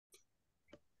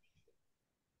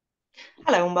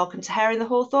Hello and welcome to Hair in the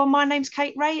Hawthorn. My name's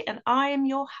Kate Ray and I am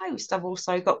your host. I've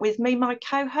also got with me my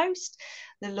co-host,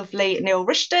 the lovely Neil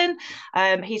Rishton.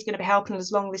 He's going to be helping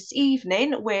us along this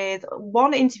evening with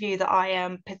one interview that I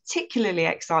am particularly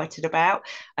excited about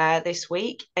this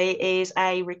week. It is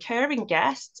a recurring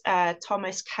guest.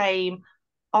 Thomas came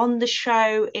on the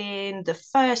show in the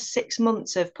first 6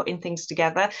 months of putting things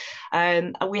together.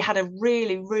 And we had a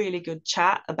really good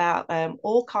chat about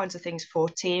all kinds of things for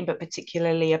team, but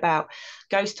particularly about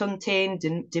ghost hunting,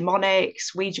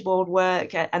 demonics, Ouija board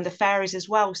work, and the fairies as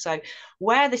well. So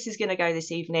where this is going to go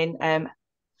this evening,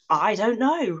 I don't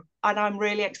know. And I'm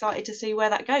really excited to see where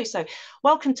that goes. So,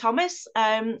 welcome, Thomas.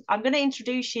 I'm going to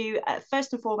introduce you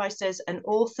first and foremost as an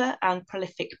author and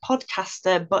prolific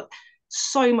podcaster, but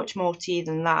so much more to you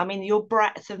than that. I mean, your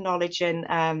breadth of knowledge and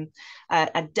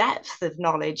a depth of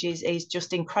knowledge is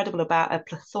just incredible about a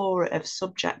plethora of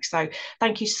subjects. So,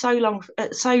 thank you so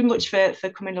much for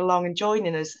coming along and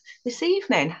joining us this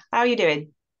evening. How are you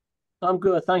doing? I'm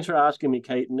good. Thanks for asking me,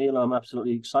 Kate and Neil. I'm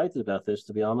absolutely excited about this,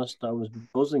 to be honest. I was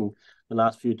buzzing the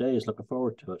last few days, looking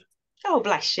forward to it. Oh,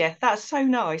 bless you. That's so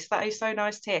nice. That is so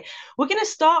nice to hear. We're going to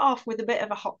start off with a bit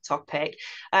of a hot topic.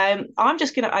 I'm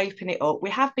just going to open it up. We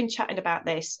have been chatting about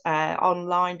this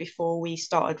online before we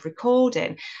started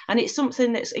recording, and it's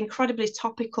something that's incredibly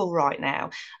topical right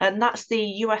now. And that's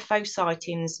the UFO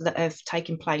sightings that have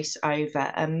taken place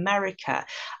over America.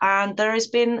 And there has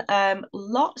been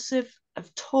lots of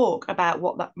talk about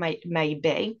what that may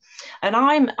be. And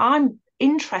I'm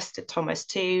interested, Thomas,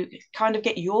 to kind of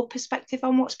get your perspective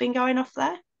on what's been going off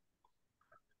there.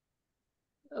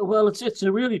 Well, it's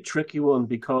a really tricky one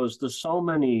because there's so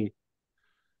many.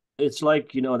 It's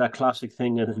like, that classic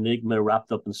thing, an enigma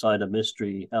wrapped up inside a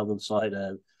mystery, held inside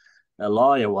a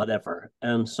lie or whatever.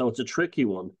 And so it's a tricky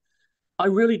one. I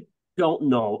really don't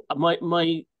know. My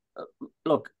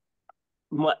look,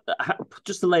 my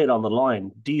just to lay it on the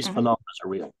line, these Mhm. phenomena are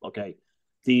real. Okay,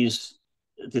 these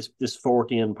this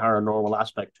Fortean paranormal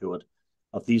aspect to it,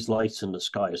 of these lights in the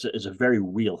sky, is a very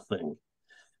real thing,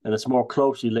 and it's more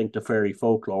closely linked to fairy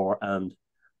folklore and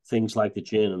things like the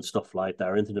jinn and stuff like that,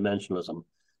 or interdimensionalism,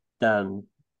 than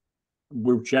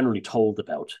we're generally told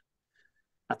about.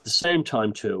 At the same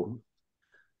time, too,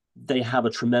 they have a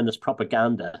tremendous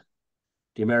propaganda.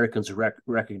 The Americans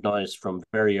recognized from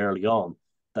very early on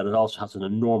that it also has an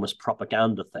enormous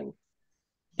propaganda thing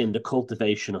in the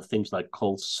cultivation of things like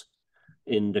cults,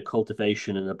 in the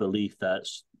cultivation and a belief that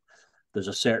there's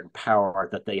a certain power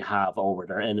that they have over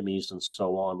their enemies and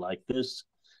so on, like this.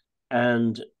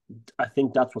 And I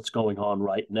think that's what's going on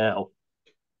right now.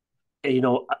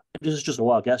 This is just a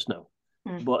wild guess now,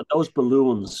 Mm. but those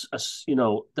balloons,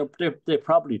 they're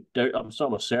probably, I'm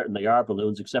almost certain they are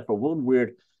balloons, except for one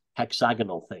weird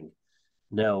hexagonal thing.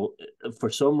 Now,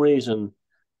 for some reason,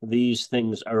 these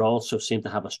things are also seem to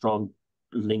have a strong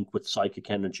link with psychic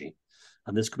energy,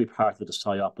 and this could be part of the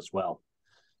psyop as well.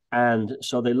 And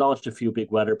so they launched a few big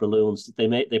weather balloons. They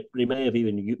may have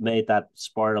even made that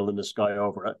spiral in the sky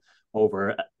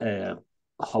over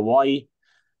Hawaii,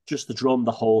 just to drum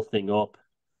the whole thing up.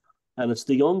 And it's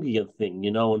the Jungian thing,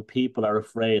 and people are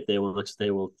afraid they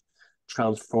will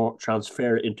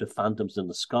transfer it into phantoms in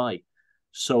the sky.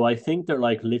 So I think they're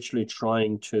like literally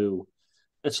trying to.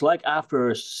 It's like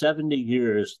after 70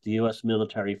 years, the US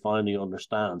military finally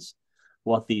understands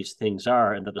what these things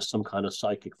are and that there's some kind of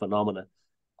psychic phenomena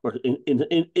or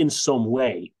in some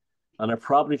way. And are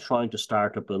probably trying to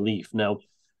start a belief. Now,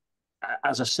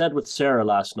 as I said with Sarah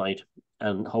last night,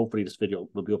 and hopefully this video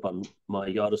will be up on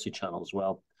my Odyssey channel as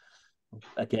well.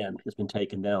 Again, it's been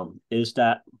taken down. Is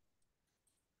that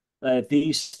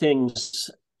these things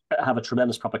have a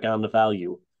tremendous propaganda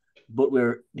value, but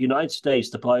the United States,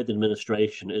 the Biden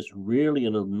administration, is really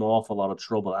in an awful lot of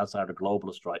trouble as are the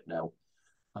globalists right now.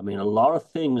 I mean, a lot of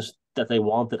things that they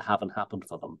wanted haven't happened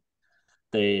for them.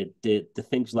 The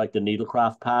things like the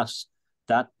Needlecraft Pass,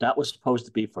 that was supposed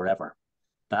to be forever.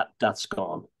 That's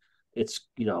gone. It's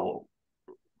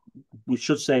we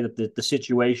should say that the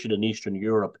situation in Eastern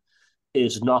Europe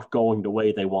is not going the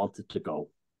way they want it to go.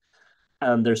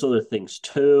 And there's other things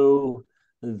too.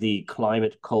 The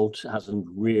climate cult hasn't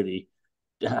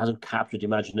captured the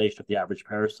imagination of the average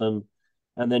person.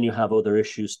 And then you have other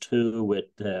issues too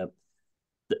with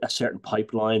a certain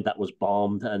pipeline that was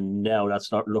bombed, and now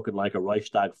that's not looking like a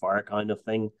Reichstag fire kind of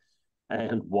thing,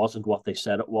 and wasn't what they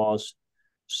said it was.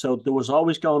 So there was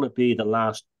always going to be the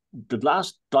last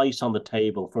dice on the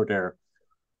table for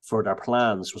their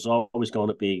plans was always going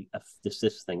to be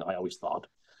this thing. I always thought,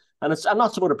 and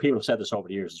lots of other people have said this over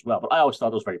the years as well, but I always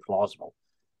thought it was very plausible.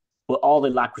 But all they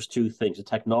lack was two things: the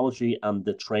technology and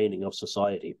the training of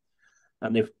society.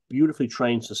 And they've beautifully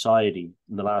trained society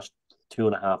in the last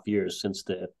 2.5 years since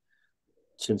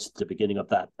the beginning of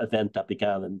that event that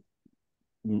began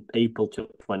in April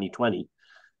 2020,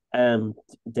 and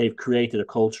they've created a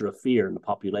culture of fear in the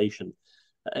population.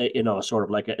 Sort of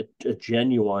like a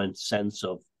genuine sense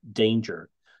of danger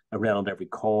around every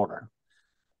corner.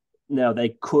 Now,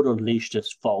 they could unleash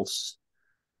this false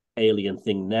alien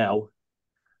thing now,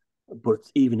 but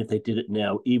even if they did it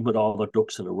now, even with all their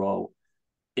ducks in a row,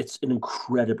 it's an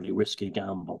incredibly risky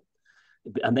gamble.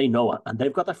 And they know it, and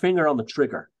they've got their finger on the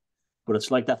trigger, but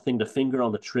it's like that thing, the finger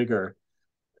on the trigger,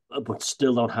 but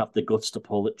still don't have the guts to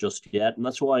pull it just yet. And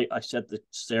that's why I said to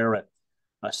Sarah,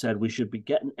 I said we should be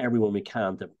getting everyone we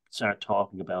can to start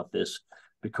talking about this,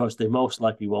 because they most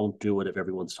likely won't do it if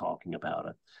everyone's talking about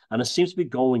it. And it seems to be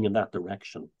going in that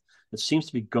direction. It seems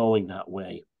to be going that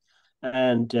way.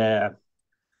 And then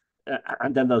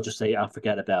they'll just say, I'll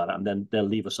forget about it, and then they'll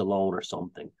leave us alone or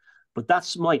something. But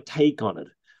that's my take on it.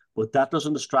 But that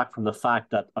doesn't distract from the fact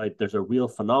that there's a real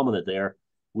phenomena there,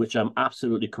 which I'm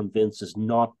absolutely convinced is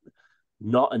not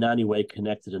in any way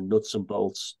connected in nuts and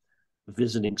bolts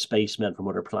visiting spacemen from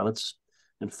other planets.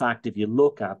 In fact, if you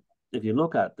look at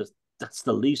this, that's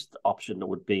the least option that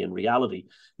would be in reality.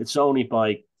 It's only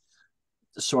by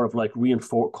sort of like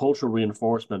cultural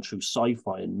reinforcement through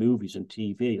sci-fi and movies and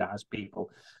TV that has people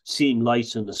seeing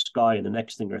lights in the sky, and the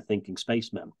next thing they're thinking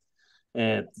spacemen.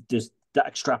 That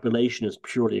extrapolation is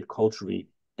purely culturally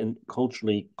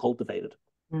cultivated.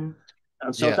 And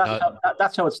so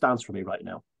that's how it stands for me right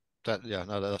now.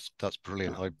 That's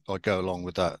brilliant. I go along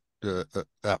with that.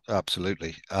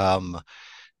 Absolutely.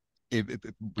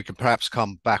 We can perhaps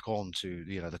come back on to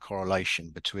the correlation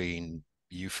between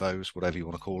UFOs, whatever you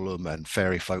want to call them, and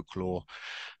fairy folklore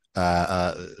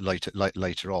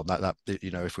later on. That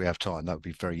if we have time, that would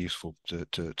be very useful to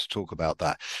talk about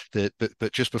that.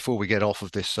 But just before we get off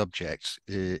of this subject,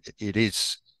 it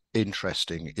is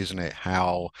interesting, isn't it,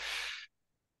 how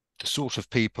the sort of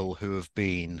people who have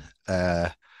been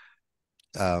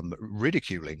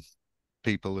ridiculing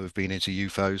people who have been into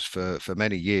UFOs for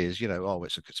many years,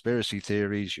 it's a conspiracy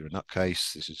theories, you're a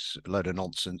nutcase, this is a load of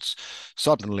nonsense.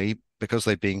 Suddenly, because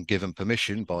they've been given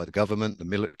permission by the government, the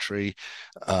military,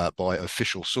 by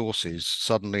official sources,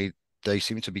 suddenly they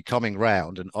seem to be coming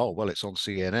round and, it's on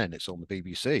CNN, it's on the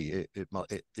BBC.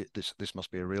 This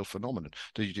must be a real phenomenon.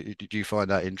 Did you find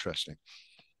that interesting?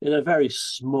 In a very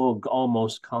smug,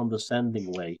 almost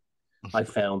condescending way, I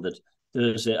found it.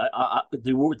 There's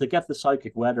to get the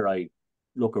psychic weather, I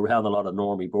look around a lot of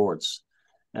normie boards,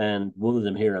 and one of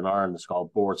them here in Ireland is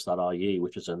called boards.ie,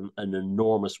 which is an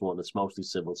enormous one. It's mostly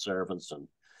civil servants and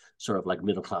sort of like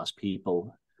middle class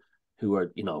people who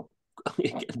are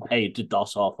getting paid to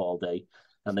doss off all day,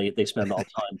 and they spend all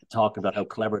time talking about how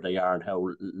clever they are and how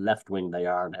left wing they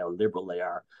are and how liberal they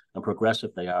are and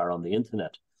progressive they are on the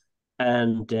internet.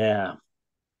 And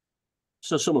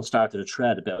so someone started a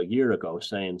thread about a year ago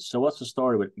saying, "So what's the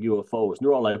story with UFOs?" And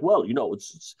they're all like, "Well,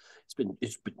 it's been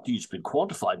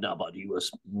quantified now by the US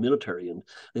military, and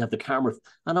they have the camera."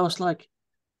 And I was like,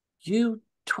 "You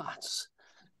twats!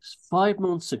 5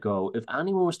 months ago, if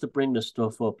anyone was to bring this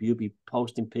stuff up, you'd be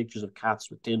posting pictures of cats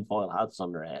with tinfoil hats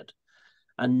on their head.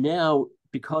 And now,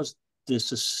 because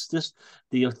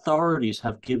the authorities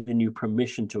have given you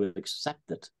permission to accept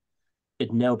it,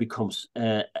 it now becomes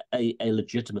a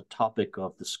legitimate topic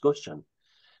of discussion."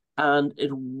 And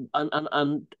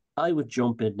I would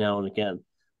jump in now and again.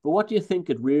 But what do you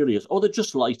think it really is? Oh, they're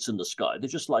just lights in the sky. They're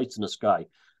just lights in the sky.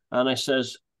 And I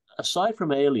says, aside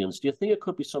from aliens, do you think it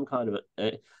could be some kind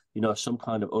of some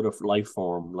kind of other life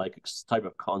form, like a type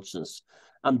of consciousness?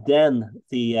 And then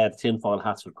the tinfoil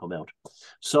hats would come out.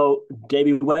 So they'd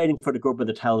be waiting for the government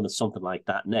to tell them it's something like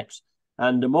that next.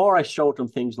 And the more I showed them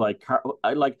things like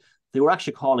they were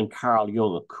actually calling Carl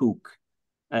Jung a kook,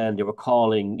 and they were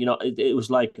calling, it was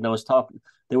like, and I was talking,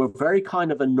 they were very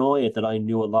kind of annoyed that I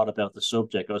knew a lot about the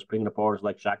subject. I was bringing up orders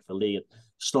like Jacques Vallée and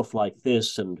stuff like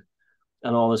this and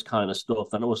all this kind of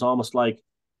stuff. And it was almost like,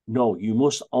 no, you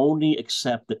must only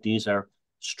accept that these are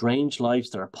strange lights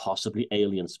that are possibly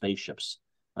alien spaceships,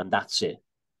 and that's it.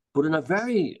 But in a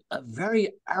very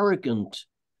arrogant,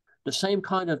 the same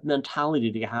kind of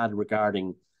mentality that you had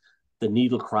regarding the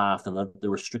needlecraft and the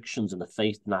restrictions and the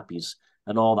face nappies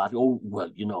and all that. Oh,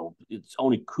 well, it's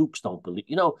only kooks don't believe,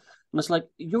 and it's like,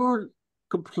 you're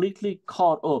completely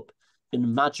caught up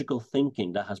in magical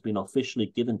thinking that has been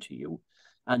officially given to you,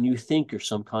 and you think you're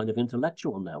some kind of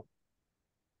intellectual now.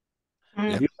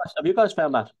 Have you guys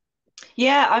found that?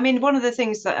 Yeah, I mean, one of the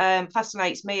things that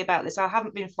fascinates me about this, I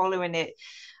haven't been following it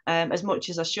as much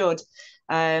as I should.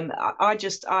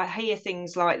 I hear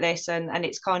things like this, and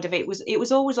it's kind of, it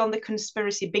was always on the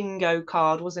conspiracy bingo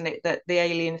card, wasn't it, that the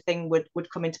alien thing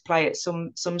would come into play at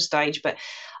some stage. But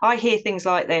I hear things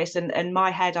like this, and in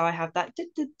my head I have that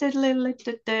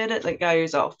that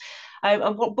goes off.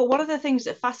 But one of the things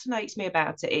that fascinates me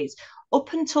about it is,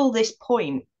 up until this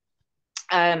point,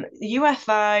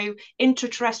 UFO,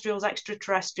 intraterrestrials,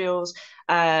 extraterrestrials,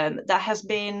 there has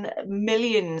been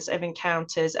millions of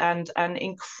encounters and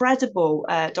incredible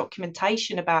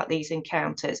documentation about these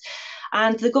encounters.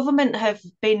 And the government have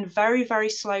been very, very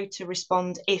slow to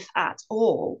respond, if at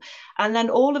all. And then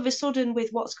all of a sudden, with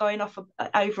what's going off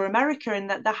over America, and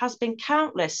that there has been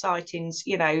countless sightings,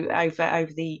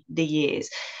 over the years.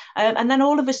 And then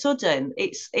all of a sudden,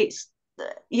 it's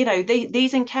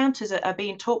these encounters are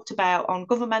being talked about on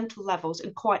governmental levels,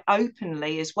 and quite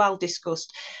openly as well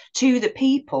discussed to the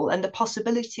people, and the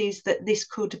possibilities that this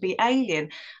could be alien.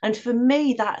 And for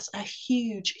me, that's a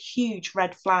huge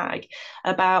red flag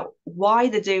about why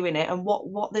they're doing it and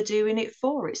what they're doing it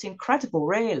for. It's incredible,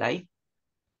 really.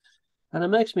 And it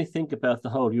makes me think about the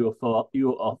whole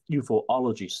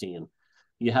UFOlogy scene.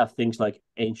 You have things like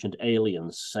Ancient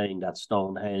Aliens saying that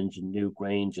Stonehenge and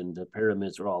Newgrange and the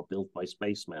pyramids are all built by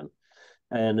spacemen.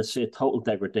 And it's a total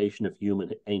degradation of human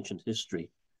ancient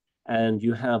history. And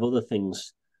you have other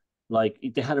things like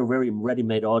they had a very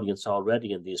ready-made audience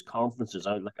already in these conferences.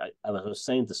 I was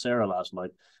saying to Sarah last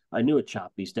night, I knew a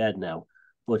chap, he's dead now,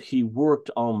 but he worked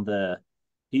on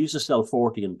he used to sell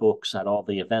 40 in books at all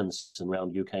the events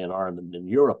around UK and Ireland and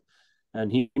Europe. And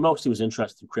he mostly was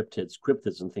interested in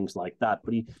cryptids and things like that.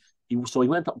 But he went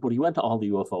to all the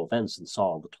UFO events and saw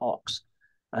all the talks.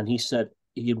 And he said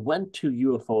he had went to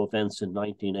UFO events in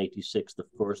 1986, the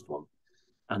first one.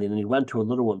 And then he went to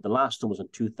another one. The last one was in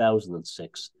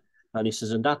 2006. And he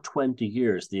says in that 20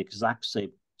 years, the exact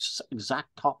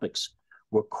topics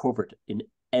were covered in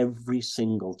every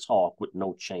single talk with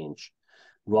no change.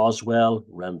 Roswell,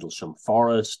 Rendlesham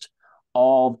Forest,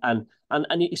 all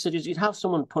and he said you'd have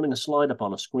someone putting a slide up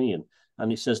on a screen,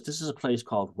 and he says this is a place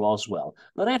called Roswell.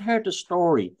 Now they'd heard the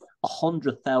story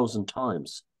 100,000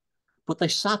 times, but they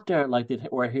sat there like they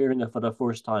were hearing it for the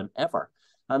first time ever.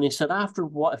 And he said after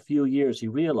a few years, he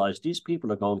realized these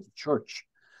people are going to church.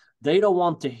 They don't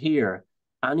want to hear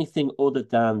anything other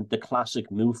than the classic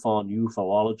MUFON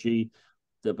ufology,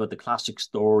 but the classic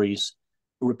stories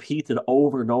repeated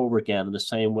over and over again in the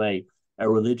same way a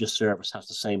religious service has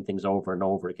the same things over and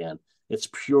over again. It's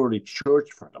purely church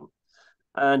for them.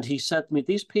 And he said to me,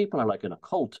 these people are like in a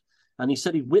cult. And he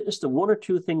said he witnessed the one or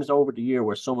two things over the year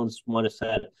where someone might have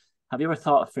said, have you ever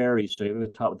thought of fairies? Have you ever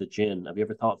thought of the jinn? Have you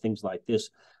ever thought of things like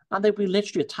this? And they'd be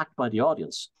literally attacked by the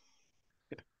audience.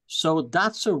 So they've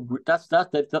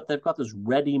got this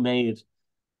ready-made,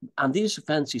 and these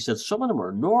events, he said, some of them are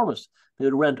enormous. They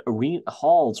would rent arena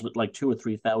halls with like 2,000 or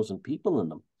 3,000 people in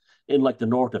them, in like the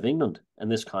north of England,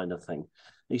 and this kind of thing. And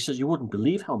he says you wouldn't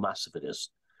believe how massive it is.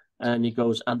 And he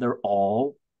goes, and they're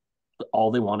all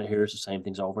they want to hear is the same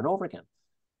things over and over again.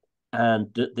 And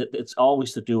it's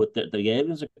always to do with the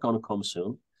aliens are going to come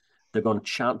soon. They're going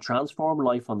to transform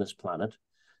life on this planet,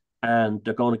 and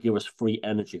they're going to give us free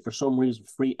energy. For some reason,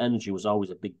 free energy was always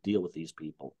a big deal with these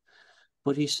people.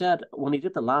 But he said when he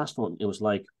did the last one, it was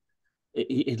like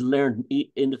he learned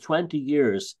in the 20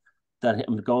 years that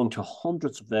him going to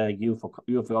hundreds of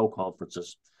UFO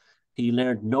conferences, he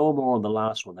learned no more on the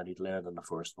last one than he'd learned in the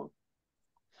first one.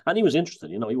 And he was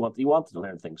interested, he wanted to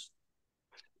learn things.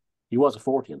 He was a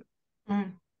 40.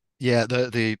 Mm. Yeah,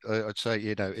 I'd say,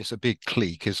 it's a big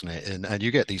clique, isn't it? And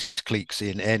you get these cliques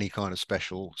in any kind of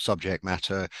special subject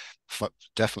matter,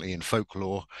 definitely in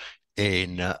folklore,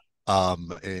 in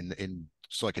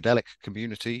psychedelic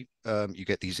community. You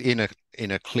get these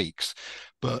inner cliques,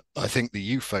 but I think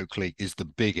the UFO clique is the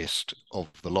biggest of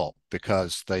the lot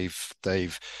because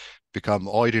they've become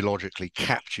ideologically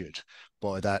captured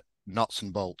by that nuts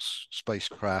and bolts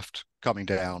spacecraft coming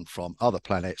down from other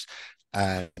planets,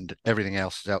 and everything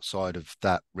else is outside of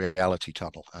that reality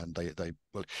tunnel. And they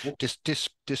well,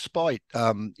 despite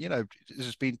this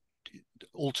has been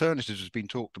alternatives has been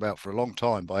talked about for a long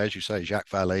time by, as you say, Jacques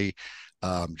Vallée,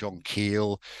 John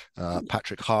Keel,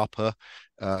 Patrick Harper,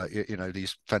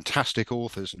 these fantastic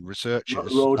authors and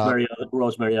researchers.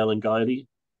 Rosemary Ellen Guiley.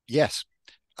 Yes.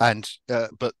 And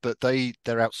but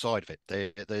they're outside of it.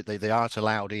 They aren't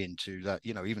allowed into that.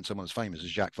 Even someone as famous as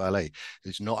Jacques Vallée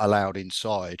is not allowed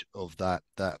inside of that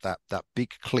big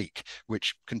clique,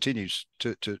 which continues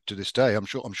to this day. I'm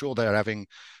sure they're having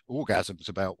orgasms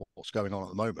about what's going on at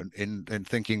the moment in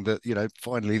thinking that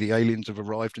finally the aliens have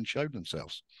arrived and showed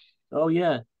themselves. Oh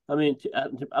yeah, I mean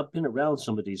I've been around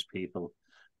some of these people.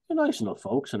 nice enough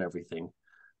folks and everything.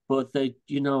 But they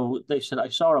said I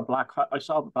saw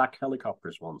black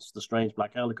helicopters once, the strange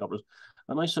black helicopters,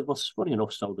 and I said, well, funny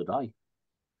enough, so did I.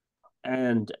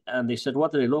 And they said,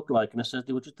 what do they look like? And I said,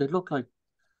 they look like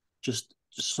just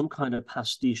some kind of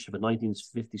pastiche of a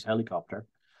 1950s helicopter,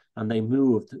 and they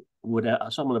moved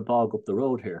without someone to bog up the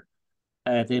road here.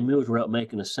 They moved without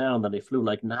making a sound, and they flew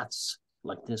like gnats,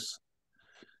 like this.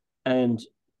 And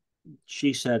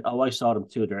she said, "Oh, I saw them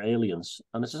too. They're aliens."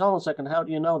 And I says, "Hold on a second. How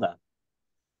do you know that?"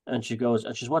 And she goes,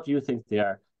 and she's, "What do you think they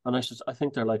are?" And I says, "I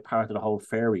think they're like part of the whole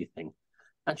fairy thing."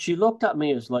 And she looked at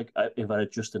me as like if I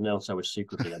had just announced I was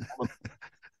secretly a woman.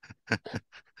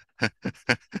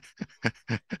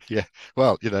 Yeah,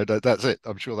 well, that's it.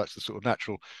 I'm sure that's the sort of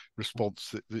natural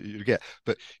response that you get.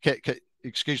 But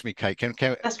excuse me, Kate,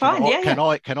 That's fine. Yeah,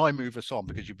 yeah. can I move us on,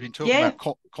 because you've been talking Yeah.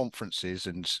 about conferences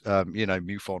and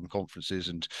MUFON conferences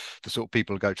and the sort of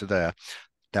people who go to there.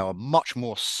 Now, a much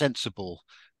more sensible,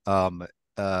 um,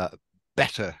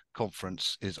 better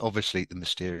conference is obviously the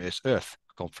Mysterious Earth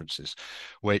conferences,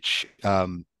 which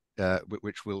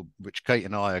which Kate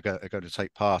and I are going to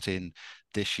take part in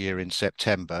this year in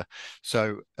September.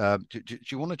 So, do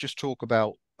you want to just talk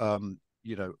about,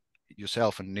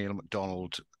 yourself and Neil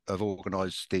MacDonald have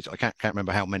organised these? I can't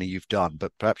remember how many you've done,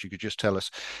 but perhaps you could just tell us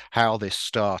how this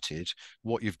started,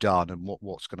 what you've done, and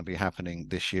what's going to be happening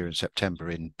this year in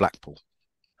September in Blackpool.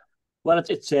 Well,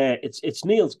 it's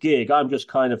Neil's gig. I'm just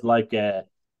kind of like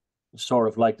sort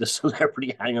of like the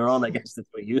celebrity hanger on, I guess that's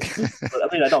what you use. But I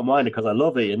mean, I don't mind it because I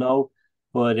love it.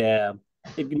 But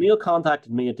Neil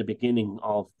contacted me at the beginning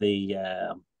of the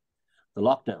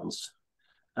lockdowns,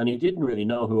 and he didn't really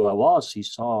know who I was. He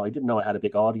didn't know I had a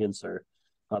big audience or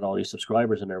had all these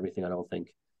subscribers and everything, I don't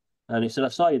think. And he said, I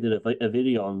saw you did a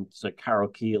video on Carol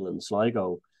Keel and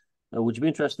Sligo. Would you be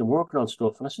interested in working on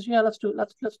stuff? And I said, yeah, let's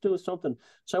do something.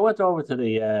 So I went over to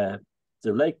the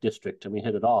Lake District, and we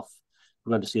hit it off.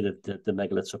 We went to see the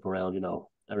megaliths up around,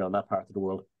 around that part of the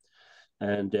world.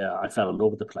 And I fell in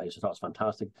love with the place. I thought it was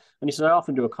fantastic. And he said, I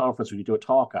often do a conference where you do a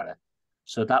talk at it.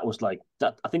 So that was like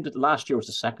that. I think that last year was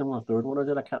the second one or third one I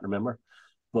did. I can't remember.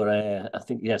 But I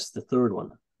think, yes, the third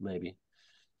one, maybe.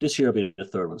 This year will be the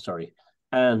third one, sorry.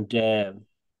 And it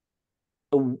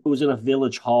was in a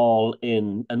village hall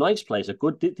in a nice place, a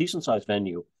good, decent sized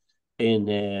venue in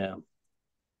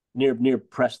near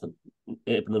Preston, up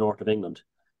in the north of England.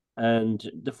 And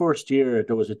the first year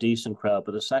there was a decent crowd,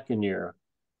 but the second year,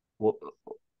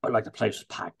 like the place was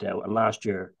packed out. And last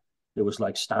year it was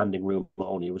like standing room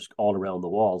only. It was all around the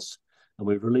walls. And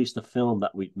we released a film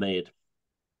that we'd made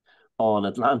on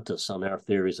Atlantis, on our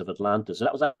theories of Atlantis. And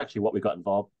that was actually what we got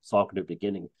involved talking at the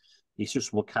beginning. He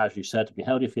just casually said to me,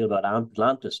 "How do you feel about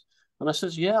Atlantis?" And I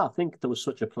says, "Yeah, I think there was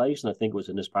such a place, and I think it was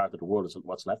in this part of the world, is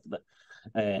what's left of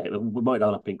it. We might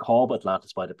not have been called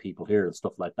Atlantis by the people here and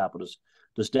stuff like that, but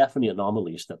there's definitely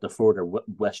anomalies that the further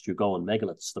west you go in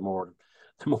megaliths, the more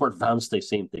advanced they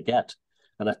seem to get,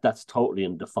 and that's totally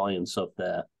in defiance of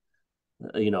the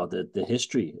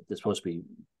history. They're supposed to be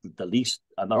the least,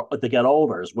 and they get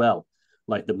older as well.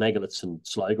 Like the megaliths in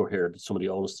Sligo here, some of the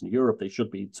oldest in Europe, they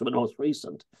should be some of the most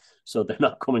recent. So they're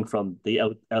not coming from the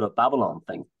out of Babylon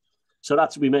thing. So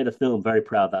we made a film, very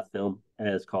proud of that film.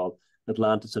 It's called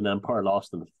Atlantis, an Empire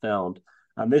Lost and Found.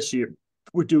 And this year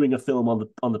we're doing a film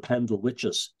on the Pendle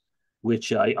Witches,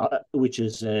 which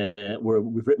is where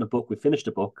we've written a book, we finished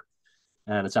a book,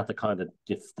 and it's at the kind of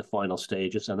the final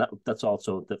stages, and that's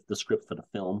also the script for the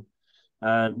film.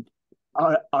 And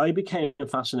I became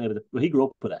fascinated. Well, he grew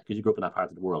up with that because he grew up in that part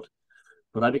of the world.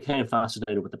 But I became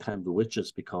fascinated with the Pendle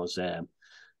Witches because,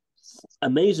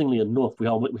 amazingly enough, we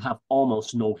have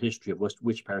almost no history of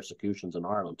witch persecutions in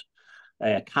Ireland.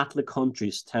 Catholic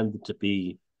countries tended to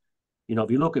be, if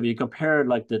you compare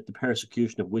like the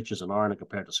persecution of witches in Ireland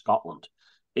compared to Scotland,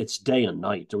 it's day and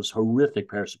night. There was horrific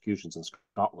persecutions in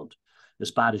Scotland,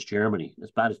 as bad as Germany,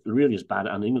 really as bad,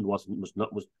 and England was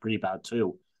pretty bad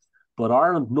too. But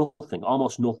Ireland, nothing,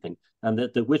 almost nothing. And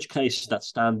the witch cases that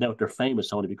stand out, they're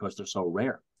famous only because they're so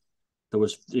rare.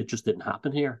 It just didn't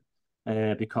happen here,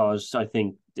 because I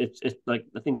think I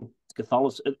think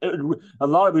Catholicism. A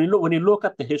lot of when you look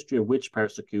at the history of witch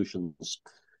persecutions,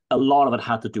 a lot of it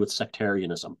had to do with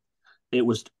sectarianism. They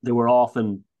were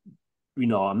often,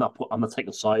 I'm not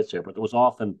taking sides here, but there was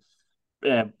often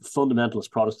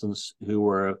fundamentalist Protestants who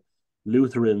were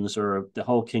Lutherans or the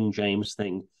whole King James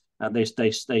thing. And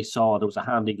they saw there was a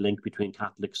handy link between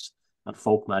Catholics and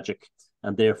folk magic,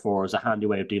 and therefore is a handy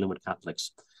way of dealing with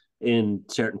Catholics in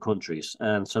certain countries.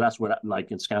 And so that's where,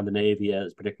 like in Scandinavia,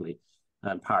 particularly,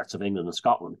 and parts of England and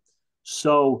Scotland.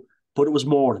 So But it was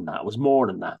more than that. It was more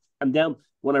than that. And then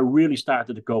when I really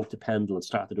started to go to Pendle and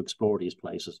started to explore these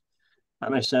places,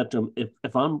 and I said to him, if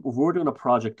we're doing a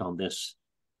project on this,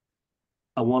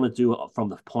 I want to do it from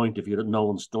the point of view that no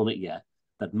one's done it yet,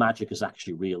 that magic is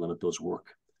actually real and it does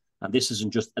work. And this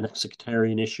isn't just a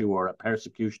sectarian issue or a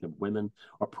persecution of women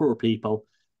or poor people,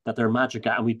 that they're magic,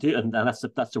 and we do, and that's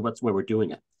where we're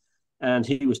doing it. And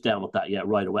he was down with that, yeah,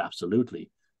 right away, absolutely.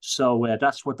 So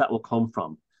that's what that will come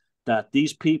from. That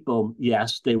these people,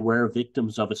 yes, they were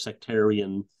victims of a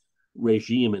sectarian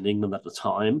regime in England at the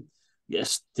time.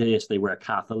 Yes, they were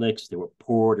Catholics. They were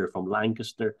poor. They're from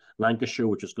Lancashire,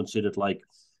 which was considered like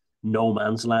no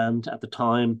man's land at the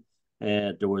time.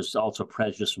 There was also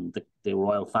prejudice from the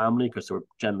royal family because they were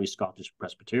generally Scottish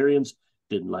Presbyterians,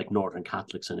 didn't like Northern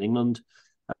Catholics in England.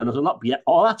 And there's a lot, yeah,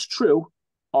 all that's true.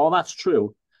 All that's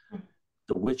true.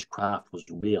 The witchcraft was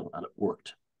real and it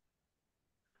worked.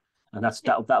 And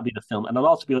that'll be the film. And there'll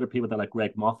also be other people that like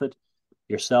Greg Moffat,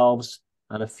 yourselves,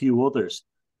 and a few others.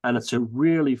 And it's a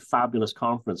really fabulous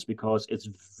conference because it's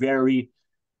very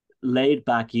laid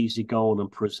back, easygoing,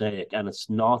 and prosaic, and it's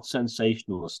not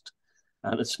sensationalist,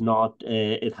 and it's not.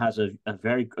 It has a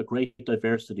great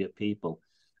diversity of people,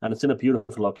 and it's in a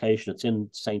beautiful location. It's in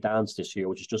St. Anne's this year,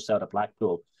 which is just out of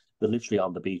Blackpool. They're literally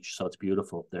on the beach, so it's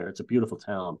beautiful up there. It's a beautiful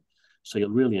town, so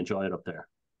you'll really enjoy it up there.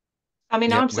 I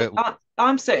mean, yeah,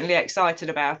 I'm certainly excited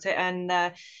about it,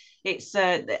 and it's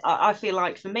I feel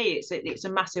like for me it's a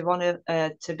massive honour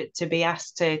to be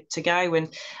asked to go,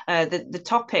 and the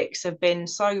topics have been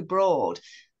so broad.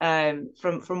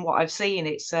 From what I've seen,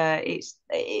 it's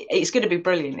going to be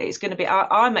brilliant. It's going to be.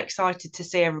 I'm excited to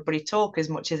see everybody talk as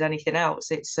much as anything else.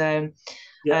 It's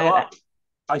well,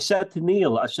 I said to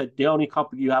Neil, I said the only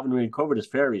topic you haven't really covered is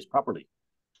Faeries properly,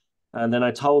 and then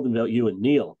I told him about you and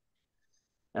Neil.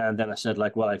 And then I said,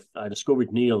 like, well, I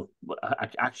discovered Neil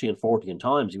actually in 14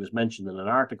 times. He was mentioned in an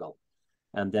article.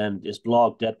 And then his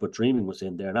blog, Dead But Dreaming, was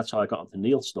in there. And that's how I got into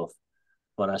Neil stuff.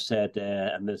 But I said,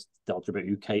 and this dealt about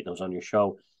you, Kate, and I was on your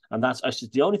show. And I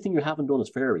said, the only thing you haven't done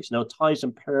is Faeries. Now, it ties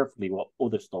in perfectly with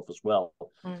other stuff as well.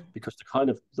 Because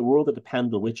the world of the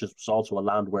Pendle Witches was also a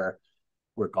land where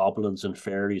goblins and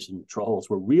fairies and trolls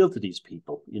were real to these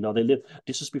people. You know,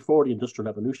 this is before the Industrial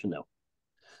Revolution now.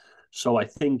 So I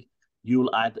think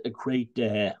you'll add a great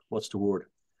what's the word,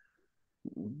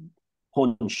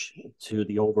 punch to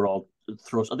the overall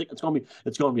thrust. I think it's going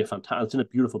to be a fantastic. It's in a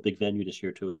beautiful big venue this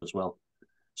year too as well.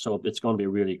 So it's going to be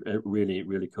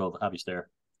really cool to have you there.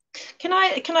 Can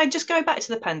I just go back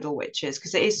to the Pendle Witches,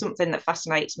 because it is something that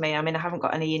fascinates me. I mean, I haven't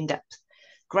got any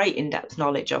great in-depth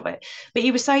knowledge of it, but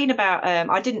you were saying about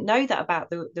I didn't know that about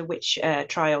the witch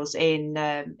trials in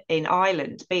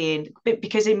Ireland,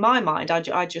 because in my mind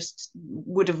I just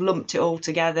would have lumped it all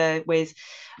together with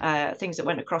things that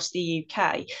went across the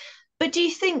UK. But do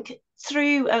you think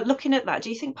through looking at that, do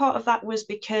you think part of that was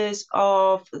because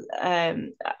of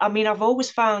I mean, I've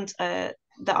always found the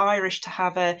Irish to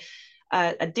have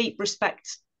a deep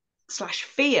respect /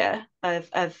 fear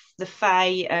of the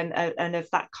Fae and of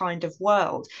that kind of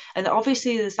world, and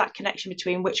obviously there's that connection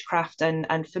between witchcraft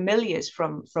and familiars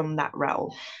from that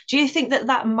realm. Do you think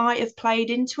that might have played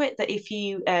into it, that if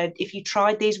you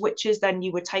tried these witches, then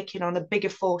you were taking on a bigger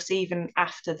force even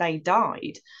after they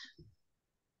died?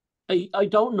 I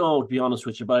don't know, to be honest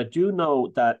with you, but I do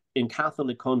know that in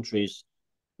Catholic countries,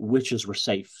 witches were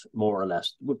safe, more or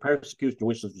less. Persecution of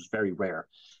witches was very rare.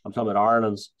 I'm talking about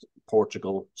Ireland,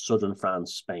 Portugal, southern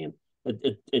France, Spain,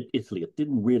 Italy. It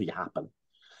didn't really happen,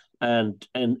 and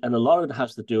a lot of it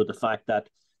has to do with the fact that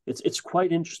it's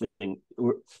quite interesting.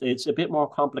 It's a bit more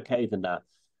complicated than that.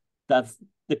 That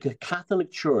the Catholic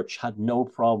Church had no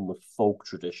problem with folk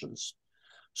traditions,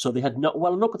 so they had no.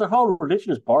 Well, look, their whole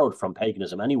religion is borrowed from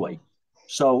paganism anyway.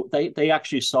 So they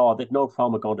actually saw that no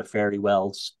problem with going to fairy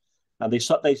wells, and they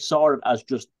saw it as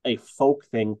just a folk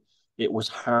thing. It was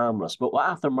harmless. But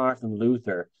after Martin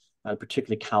Luther, and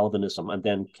particularly Calvinism, and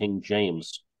then King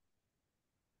James,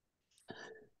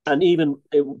 and even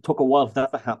it took a while for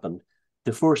that to happen.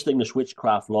 The first English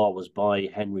witchcraft law was by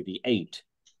Henry VIII,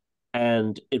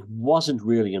 and it wasn't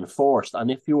really enforced.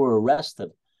 And if you were arrested,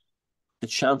 the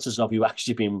chances of you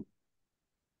actually being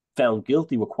found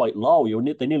guilty were quite low.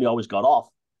 They nearly always got off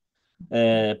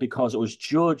because it was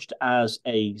judged as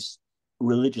a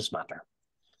religious matter.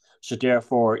 So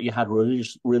therefore, you had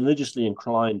religiously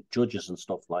inclined judges and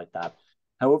stuff like that.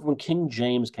 However, when King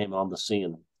James came on the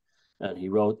scene, and he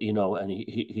wrote, and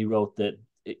he wrote that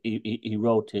he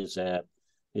wrote his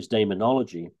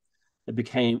daemonology, it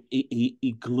became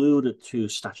he glued it to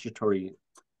statutory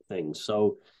things.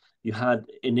 So you had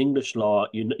in English law,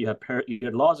 you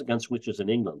had laws against witches in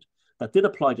England that did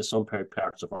apply to some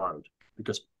parts of Ireland.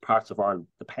 because parts of Ireland,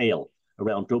 the Pale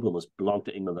around Dublin, was belonged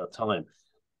to England at the time.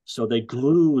 So they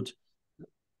glued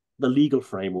the legal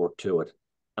framework to it,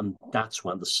 and that's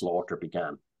when the slaughter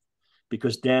began.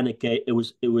 Because then it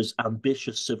was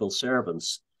ambitious civil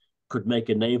servants could make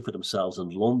a name for themselves in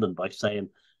London by saying,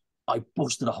 "I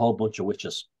busted a whole bunch of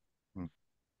witches,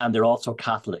 and they're also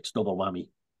Catholics, double whammy."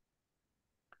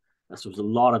 And so there's a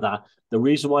lot of that. The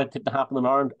reason why it didn't happen in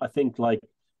Ireland, I think,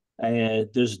 it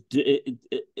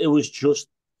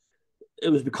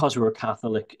was because we were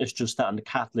Catholic. It's just that in the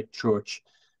Catholic Church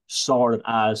saw it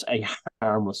as a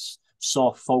harmless,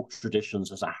 saw folk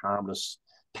traditions as a harmless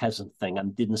peasant thing,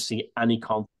 and didn't see any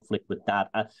conflict with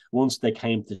that. Once they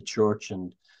came to church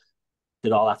and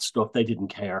did all that stuff, they didn't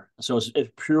care. So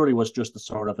it purely was just a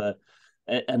sort of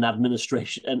an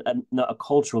administration and a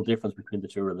cultural difference between the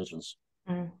two religions.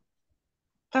 Mm.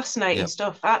 Fascinating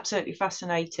stuff, absolutely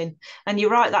fascinating. And you're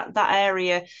right, that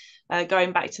area,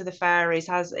 going back to the Faeries,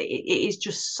 it is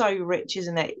just so rich,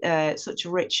 isn't it? Such a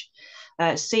rich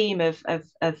seam of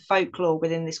folklore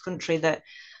within this country that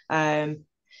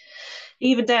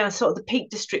even down sort of the Peak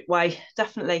District way,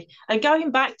 definitely. And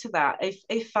going back to that,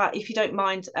 if you don't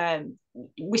mind,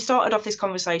 we started off this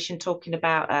conversation talking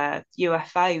about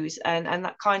UFOs and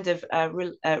that kind of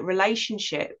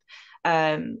relationship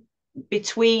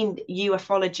between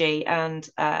ufology and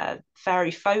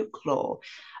fairy folklore.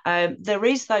 There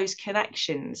is those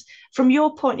connections. From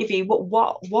your point of view,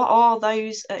 what are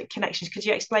those connections? Could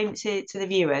you explain it to the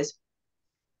viewers?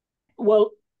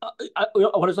 Well, when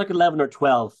I was like 11 or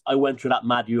 12, I went through that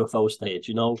mad UFO stage.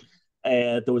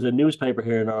 There was a newspaper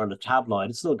here in Ireland, a tabloid.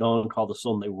 It's still going, called the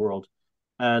Sunday World,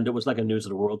 and it was like a News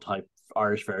of the World type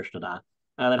Irish version of that.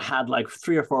 And it had like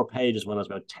 3 or 4 pages when I was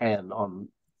about 10 on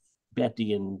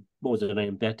Betty and what was her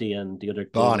name? Betty and the other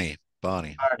Barney,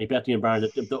 Betty and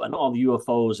Barney, and all the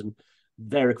UFOs and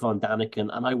Varric von Daniken,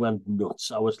 and I went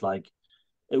nuts. I was like,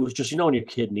 it was just, when you're a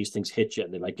kid and these things hit you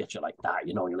and they like get you like that,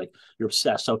 you're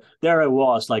obsessed. So there I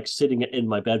was, like sitting in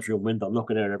my bedroom window,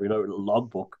 looking at every little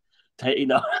logbook,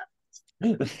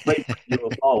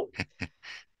 UFO,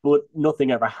 but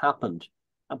nothing ever happened.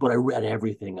 But I read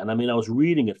everything, and I mean, I was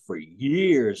reading it for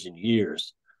years and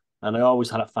years, and I always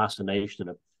had a fascination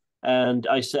in it. And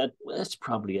I said, well, it's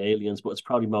probably aliens, but it's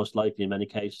probably most likely in many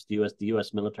cases the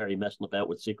US military messing about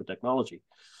with secret technology.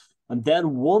 And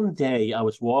then one day I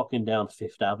was walking down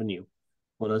Fifth Avenue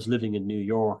when I was living in New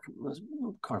York. I was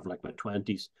kind of like my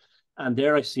 20s. And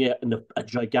there I see a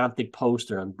gigantic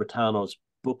poster in Britanno's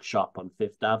bookshop on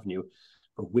Fifth Avenue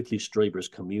for Whitley Strieber's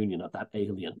Communion of that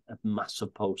alien, a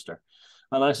massive poster.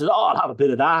 And I said, "Oh, I'll have a bit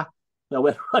of that." And I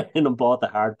went right in and bought the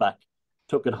hardback,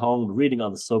 took it home, reading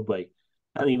on the subway.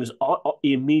 And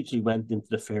he immediately went into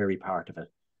the fairy part of it.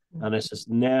 And I says,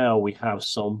 "Now we have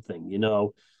something,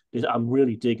 I'm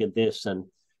really digging this."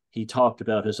 And he talked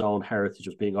about his own heritage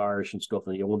of being Irish and stuff.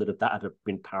 And he wondered if that had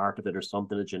been part of it or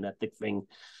something, a genetic thing,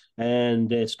 and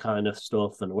this kind of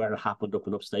stuff, and where it happened up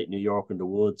in upstate New York in the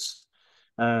woods.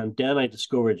 And then I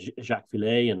discovered Jacques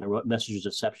Villée and the Messages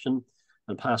of Deception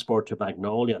and Passport to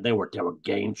Magnolia. They were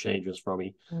game changers for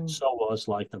me. So was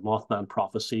like the Mothman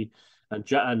Prophecy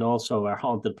and also Our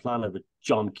Haunted Planet with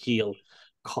John Keel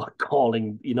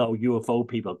calling UFO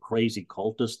people crazy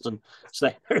cultists and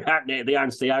say they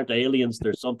aren't aliens.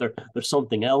 There's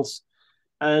something else,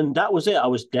 and that was it. I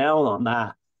was down on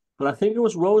that, but I think it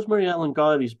was Rosemary Ellen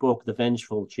Guiley's book, The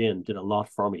Vengeful Jinn, did a lot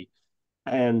for me.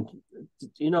 And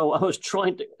I was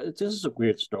trying to. This is a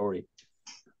weird story.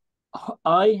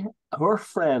 Her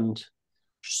friend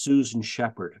Susan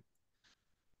Shepherd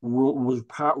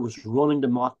was running the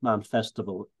Mothman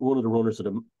Festival, one of the runners of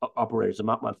the operators of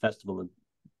the Mothman Festival in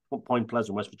Point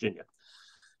Pleasant, West Virginia.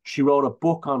 She wrote a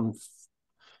book on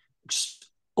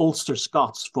Ulster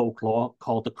Scots folklore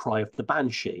called The Cry of the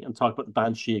Banshee, and talked about the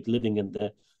Banshee living in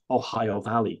the Ohio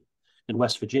Valley in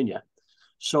West Virginia.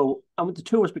 So the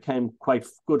two of us became quite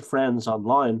good friends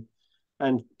online,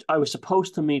 and I was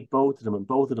supposed to meet both of them, and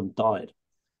both of them died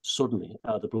suddenly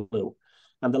out of the blue.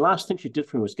 And the last thing she did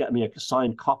for me was get me a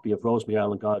signed copy of Rosemary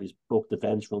Ellen Guiley's book, The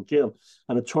Vengeful Jinn.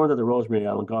 And it turned out that Rosemary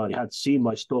Ellen Guiley had seen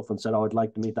my stuff and said, "Oh, I'd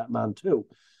like to meet that man too."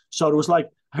 So it was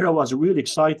like, I was really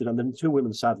excited. And then 2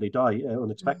 women sadly died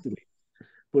unexpectedly.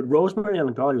 But Rosemary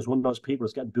Ellen Guiley was one of those people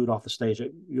who's getting booed off the stage at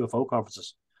UFO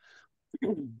conferences.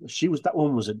 That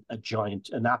woman was a giant,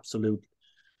 an absolute.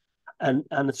 And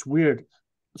it's weird.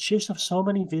 She used to have so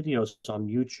many videos on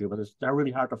YouTube, and they're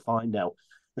really hard to find now.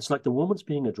 It's like the woman's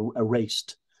being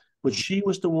erased, but she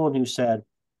was the one who said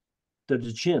they're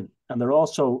the jinn, and they're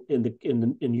also in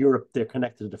Europe. They're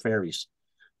connected to the fairies.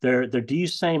 They're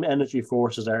these same energy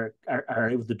forces are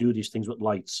able to do these things with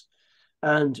lights,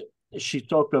 and she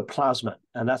talked about plasma,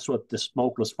 and that's what the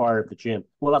smokeless fire at the gym.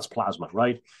 Well, that's plasma,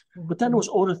 right? But then there was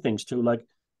other things too, like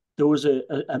there was a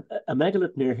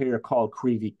megalith near here called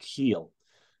Creevy Keel.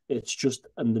 It's just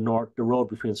in the road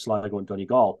between Sligo and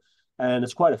Donegal, and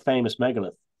it's quite a famous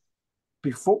megalith.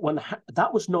 Before when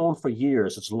that was known for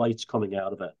years, as lights coming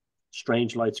out of it,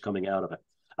 strange lights coming out of it,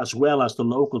 as well as the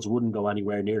locals wouldn't go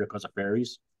anywhere near it because of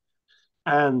fairies,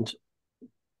 and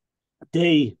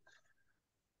they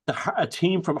a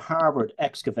team from Harvard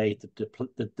excavated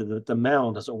the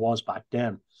mound as it was back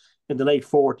then in the late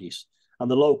 40s. And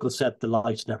the locals said the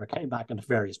lights never came back and the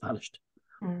fairies vanished.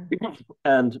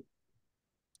 And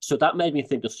so that made me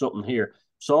think of something here.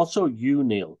 So also you,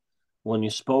 Neil, when you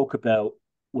spoke about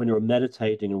when you were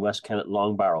meditating in West Kennet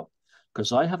Long Barrow,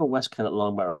 because I have a West Kennet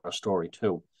Long Barrow story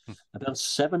too. About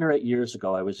 7 or 8 years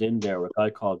ago, I was in there with a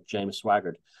guy called James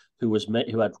Swaggart, who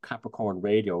had Capricorn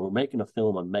Radio. We were making a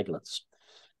film on megaliths.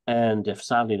 And if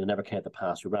sadly they never came to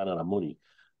pass, we ran out of money.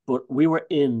 But we were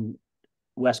in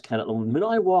West Kennet. The minute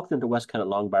I walked into West Kennet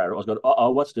Long Barrow, I was going,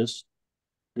 what's this?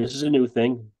 This is a new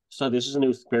thing. So this is a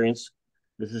new experience.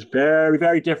 This is very,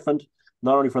 very different,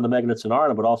 not only from the megaliths in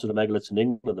Ireland, but also the megaliths in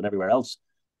England and everywhere else.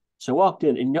 So I walked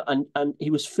in, and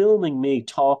he was filming me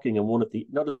talking in one of the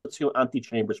two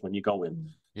antechambers when you go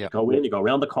in. Yeah. You go in, you go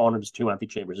around the corner, there's two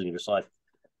antechambers on either side.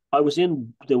 I was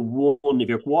in the one, if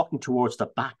you're walking towards the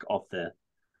back of the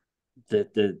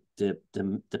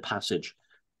passage,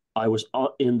 I was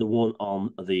in the one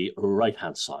on the right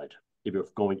hand side if you're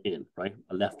going in, right?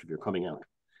 A left if you're coming out.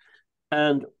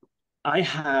 And I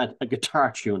had a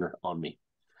guitar tuner on me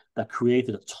that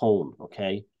created a tone,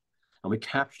 okay? And we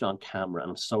captured on camera, and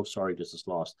I'm so sorry this is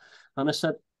lost. And I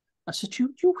said, do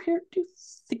you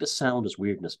think the sound is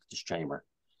weird in this chamber?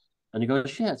 And he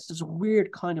goes, yeah, it's this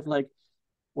weird kind of like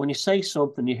when you say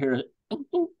something, you hear it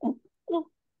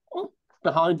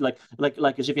behind, like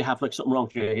as if you have like something wrong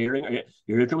with your hearing, or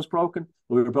your eardrum's broken.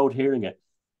 We were both hearing it.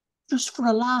 Just for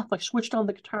a laugh, I switched on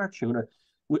the guitar tuner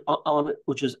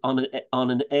which is on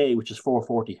an A, which is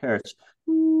 440 hertz.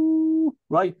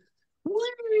 Right?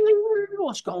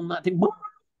 What's going on? That thing?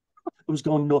 It was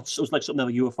going nuts. It was like something of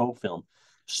a UFO film.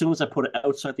 As soon as I put it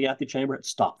outside the antechamber, it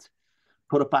stopped.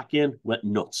 Put it back in, went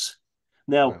nuts.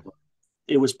 Now,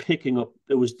 it was picking up,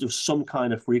 there was some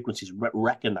kind of frequencies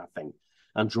wrecking that thing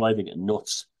and driving it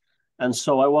nuts. And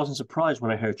so I wasn't surprised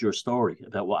when I heard your story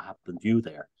about what happened to you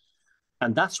there.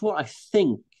 And that's what I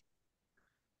think.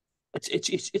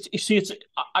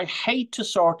 I hate to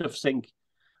sort of think,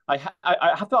 I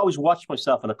have to always watch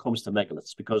myself when it comes to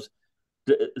megaliths, because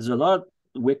there's a lot of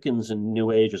Wiccans and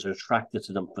New Agers are attracted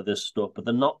to them for this stuff, but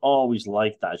they're not always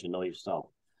like that, as you know yourself.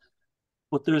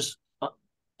 But there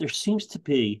seems to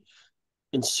be,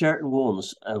 in certain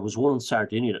ones, there was one in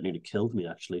Sardinia that nearly killed me,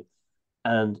 actually,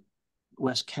 and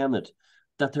West Kennet,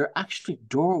 that there are actually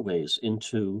doorways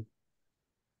into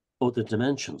other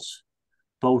dimensions,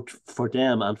 both for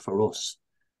them and for us.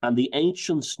 And the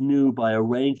ancients knew by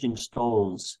arranging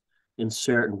stones in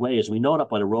certain ways, we know that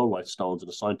by the roll-white stones and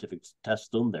the scientific tests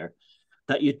done there,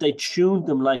 that they tuned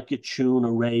them like you tune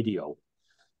a radio,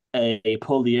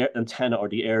 pull the antenna or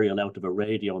the aerial out of a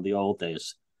radio in the old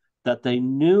days, that they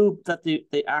knew that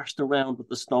they arsed around with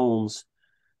the stones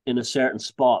in a certain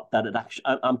spot, that it actually,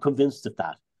 I'm convinced of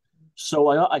that. So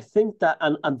I think that,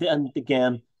 and then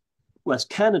again, West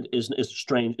Kennet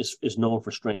is known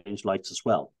for strange lights as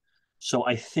well. So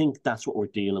I think that's what we're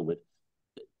dealing with.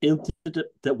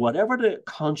 That whatever the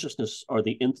consciousness or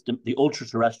the ultra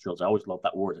terrestrials, I always love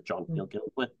that word that John Peel came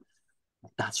up with.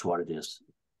 That's what it is.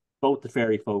 Both the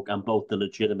fairy folk and both the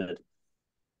legitimate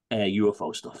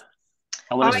UFO stuff.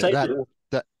 And when I say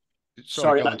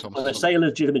when I say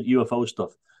legitimate UFO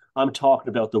stuff, I'm talking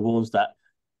about the ones that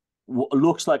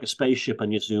looks like a spaceship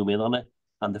and you zoom in on it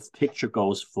and the picture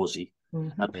goes fuzzy.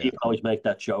 And people always make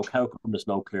that joke, how come there's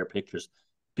no clear pictures?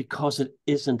 Because it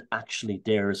isn't actually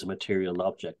there as a material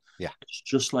object. Yeah. It's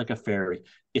just like a fairy.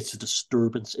 It's a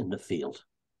disturbance in the field.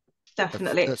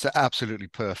 Definitely. That's absolutely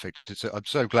perfect. I'm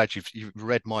so glad you've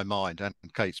read my mind and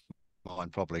Kate's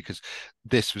mind probably, because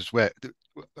this was where I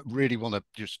really want to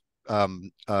just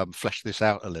flesh this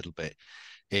out a little bit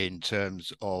in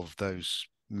terms of those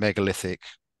megalithic,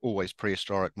 always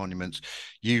prehistoric monuments,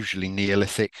 usually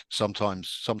Neolithic,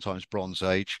 sometimes Bronze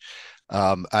Age.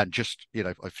 And just,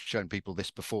 I've shown people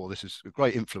this before. This is a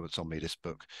great influence on me, this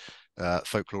book,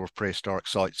 Folklore of Prehistoric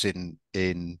Sites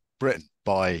in Britain,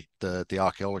 by the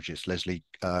archaeologist Leslie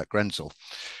Grenzel.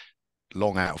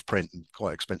 Long out of print and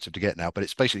quite expensive to get now, but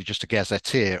it's basically just a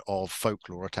gazetteer of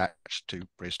folklore attached to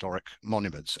prehistoric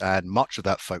monuments. And much of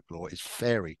that folklore is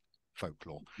fairy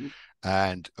folklore.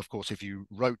 And of course, if you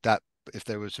wrote that, if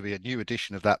there was to be a new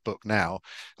edition of that book now,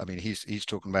 I mean, he's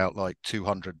talking about like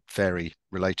 200 fairy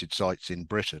related sites in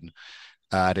Britain.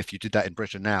 And if you did that in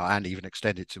Britain now and even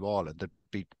extend it to Ireland, there'd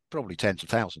be probably tens of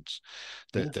thousands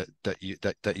Yeah.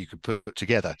 that you could put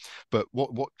together. But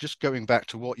what just going back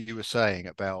to what you were saying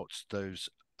about those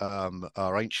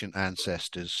our ancient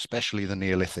ancestors, especially the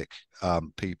Neolithic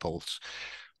peoples,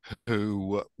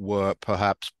 who were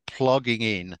perhaps plugging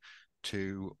in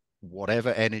to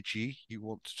whatever energy you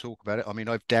want to talk about it. I mean,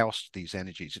 I've doused these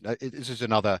energies. This is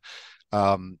another,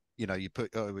 you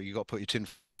put you got to put your tin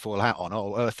foil hat on.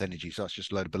 Oh, earth energy, so that's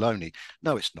just a load of baloney.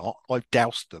 No, it's not. I've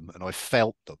doused them and I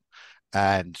felt them.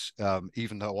 And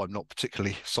even though I'm not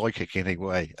particularly psychic in any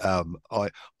way,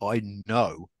 I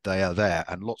know they are there,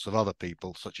 and lots of other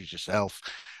people, such as yourself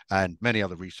and many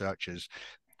other researchers,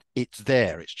 it's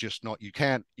there. It's just not. You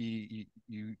can't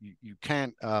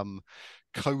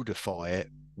codify it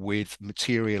with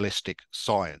materialistic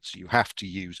science. You have to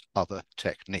use other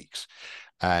techniques,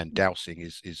 and dowsing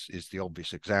is the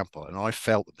obvious example. And I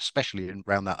felt, especially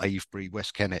around that Avebury,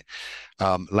 West Kennet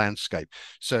landscape.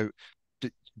 So,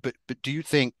 but do you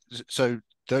think so?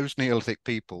 Those Neolithic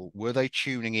people, were they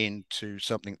tuning in to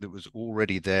something that was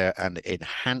already there and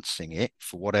enhancing it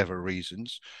for whatever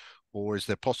reasons? Or is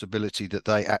there possibility that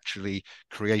they actually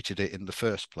created it in the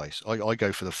first place? I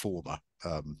go for the former,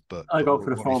 I but go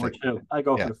for the what do you former think? too. I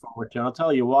go for Yeah, the former too. I'll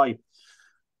tell you why.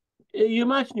 You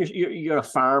imagine you're a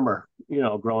farmer,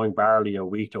 growing barley or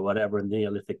wheat or whatever in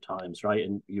Neolithic times, right?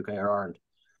 In UK or Ireland,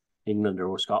 England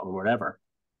or Scotland, wherever.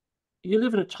 You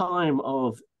live in a time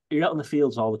of you're out in the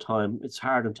fields all the time. It's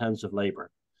hard, intensive labor.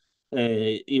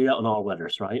 You're out in all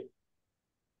weathers, right?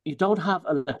 You don't have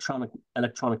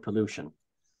electronic pollution.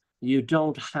 You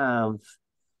don't have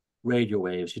radio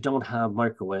waves. You don't have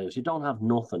microwaves. You don't have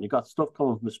nothing. You got stuff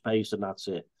coming from space, and that's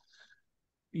it.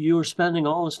 You're spending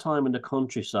all this time in the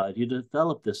countryside. You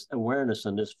develop this awareness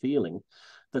and this feeling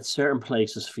that certain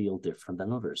places feel different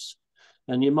than others.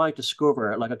 And you might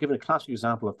discover, like I'll give you a classic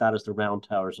example of that is the round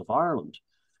towers of Ireland.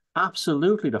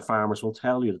 Absolutely, the farmers will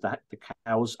tell you that the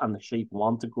cows and the sheep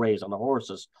want to graze on the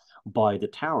horses by the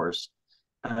towers.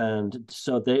 And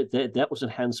so that was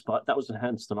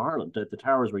enhanced in Ireland. The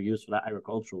towers were used for that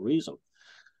agricultural reason.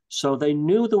 So they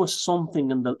knew there was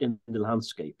something in the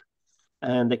landscape,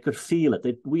 and they could feel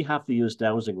it. We have to use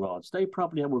dowsing rods. They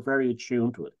probably were very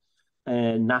attuned to it,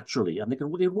 naturally, and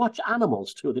they'd watch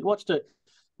animals too. They'd watch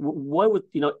why would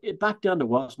back then there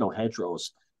was no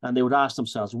hedgerows, and they would ask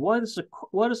themselves why does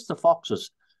the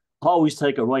foxes always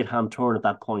take a right hand turn at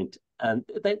that point, and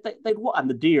and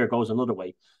the deer goes another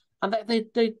way, and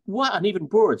and even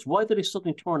birds, why did they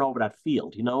suddenly turn over that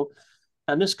field,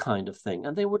 and this kind of thing.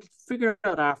 And they would figure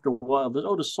out after a while that,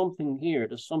 there's something here,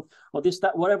 there's some, or this,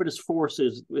 that, whatever this force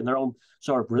is in their own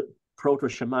sort of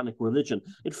proto-shamanic religion,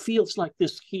 it feels like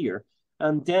this here.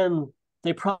 And then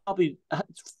they probably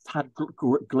had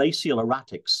glacial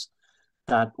erratics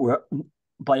that were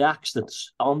by accident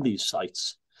on these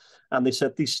sites. And they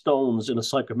said these stones in a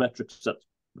psychometric set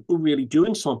were really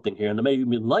doing something here, and they maybe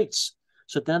even lights.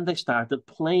 So then they started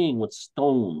playing with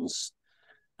stones,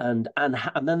 and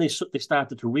then they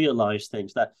started to realize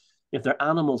things, that if their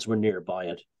animals were nearby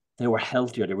it, they were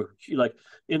healthier. They were like,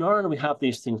 in Ireland we have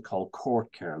these things called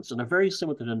court cairns, and they're very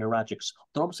similar to the nuragics.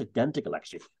 They're almost identical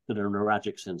actually to the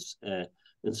nuragics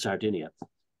in Sardinia,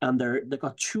 and they've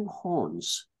got two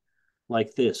horns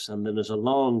like this, and then there's a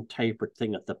long tapered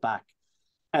thing at the back,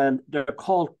 and they're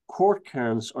called court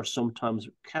cairns or sometimes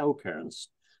cow cairns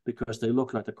because they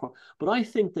look like the court. But I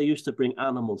think they used to bring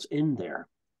animals in there,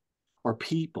 or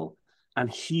people, and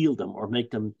heal them or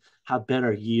make them have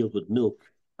better yield with milk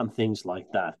and things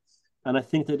like that. And I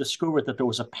think they discovered that there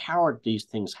was a power these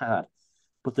things had,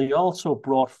 but they also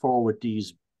brought forward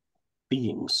these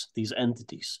beings, these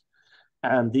entities,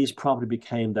 and these probably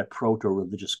became their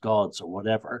proto-religious gods or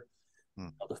whatever,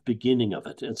 the beginning of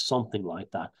it. It's something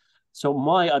like that. So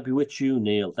I'd be with you,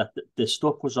 Neil, that the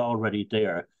stuff was already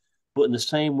there, but in the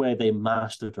same way they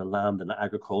mastered the land and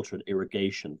agriculture and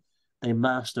irrigation, they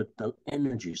mastered the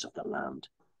energies of the land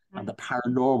and the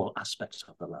paranormal aspects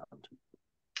of the land.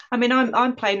 I mean,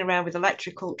 I'm playing around with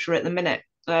electroculture at the minute,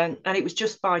 and it was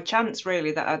just by chance,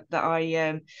 really, that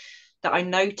I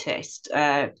noticed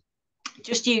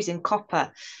just using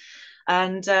copper,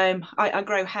 and I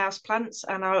grow house plants,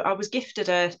 and I was gifted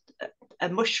a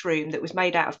mushroom that was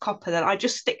made out of copper that I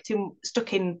just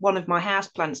stuck in one of my house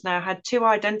plants. Now I had two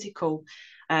identical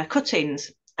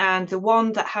cuttings, and the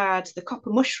one that had the copper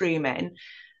mushroom in,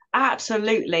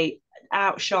 absolutely,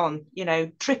 outshone,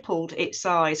 tripled its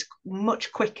size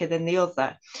much quicker than the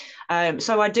other.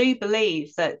 So I do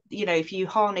believe that, if you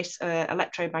harness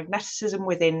electromagnetism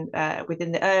within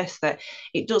the Earth, that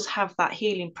it does have that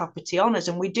healing property on us,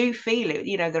 and we do feel it.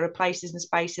 There are places and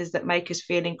spaces that make us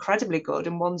feel incredibly good,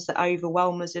 and ones that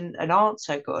overwhelm us and aren't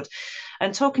so good.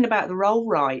 And talking about the roll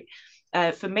right,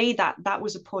 for me, that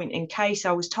was a point in case.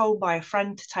 I was told by a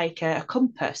friend to take a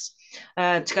compass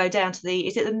to go down to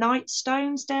is it the Night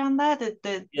Stones down there?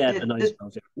 The Night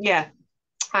Stones. Yeah.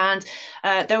 And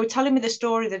they were telling me the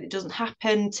story that it doesn't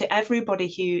happen to everybody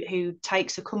who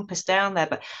takes a compass down there,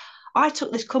 but I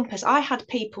took this compass. I had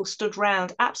people stood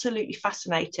round absolutely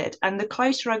fascinated. And the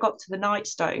closer I got to the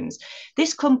Nightstones,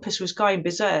 this compass was going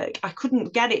berserk. I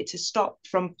couldn't get it to stop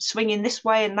from swinging this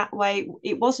way and that way.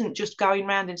 It wasn't just going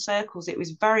round in circles, it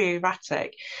was very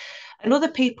erratic. And other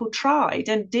people tried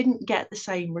and didn't get the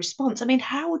same response. I mean,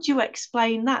 how would you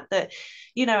explain that? That,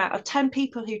 out of 10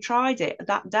 people who tried it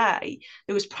that day,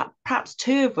 there was perhaps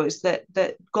 2 of us that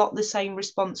got the same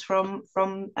response from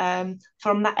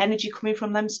that energy coming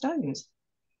from them stones.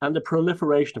 And the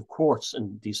proliferation of quartz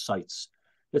in these sites,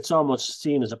 it's almost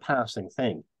seen as a passing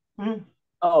thing. Mm.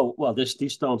 Oh, well,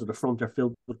 these stones at the front are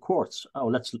filled with quartz.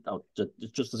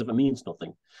 It's just as if it means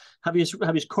nothing. Have you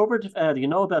covered? Do you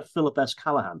know about Philip S.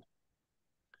 Callahan?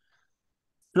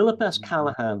 Philip S.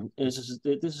 Callahan is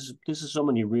this is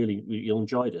someone you'll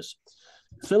enjoy this.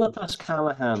 Philip S.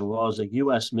 Callahan was a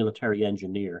U.S. military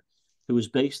engineer who was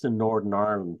based in Northern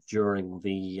Ireland during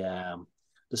the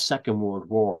Second World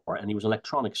War, and he was an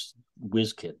electronics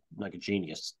whiz kid, like a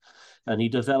genius. And he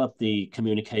developed the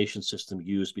communication system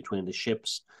used between the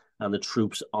ships and the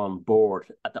troops on board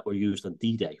that were used on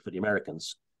D-Day for the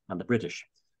Americans and the British.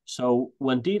 So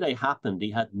when D-Day happened,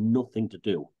 he had nothing to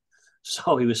do.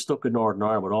 So he was stuck in Northern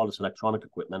Ireland with all this electronic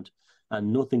equipment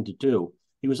and nothing to do.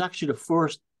 He was actually the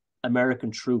first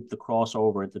American troop to cross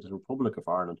over into the Republic of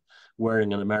Ireland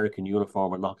wearing an American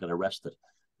uniform and not get arrested.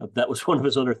 That was one of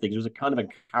his other things. He was a kind of a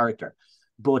character.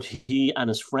 But he and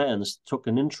his friends took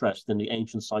an interest in the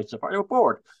ancient sites of Ireland. They were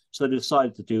bored. So they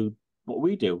decided to do what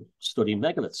we do, study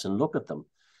megaliths and look at them.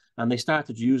 And they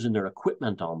started using their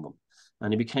equipment on them.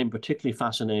 And he became particularly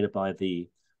fascinated by the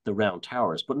round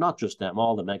towers, but not just them,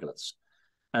 all the megaliths.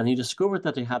 And he discovered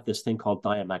that they had this thing called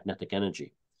diamagnetic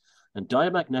energy. And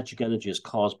diamagnetic energy is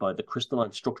caused by the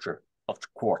crystalline structure of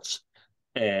quartz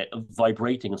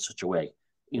vibrating in such a way.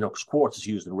 Because quartz is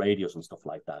used in radios and stuff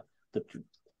like that.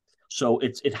 So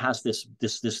it has this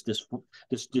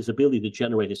ability to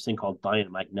generate this thing called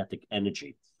diamagnetic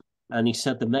energy. And he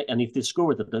said and he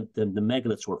discovered that the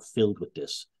megaliths were filled with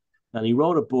this. And he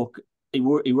wrote a book. He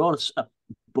wrote a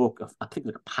book, I think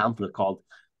like a pamphlet called,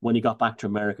 when he got back to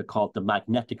America, called The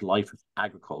Magnetic Life of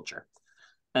Agriculture.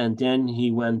 And then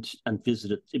he went and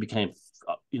visited, he became,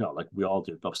 like we all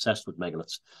do, obsessed with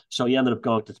megaliths. So he ended up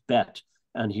going to Tibet,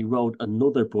 and he wrote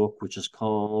another book, which is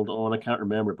called, and I can't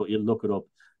remember, but you'll look it up,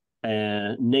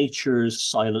 Nature's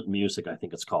Silent Music, I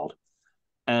think it's called.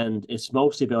 And it's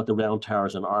mostly about the round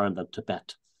towers in Ireland and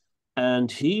Tibet. And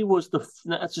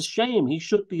it's a shame, he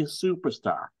should be a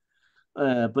superstar.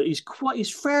 But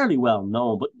he's fairly well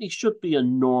known, but he should be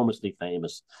enormously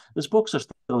famous. His books are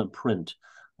still in print,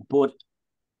 but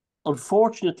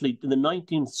unfortunately, in the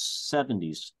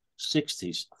 1970s,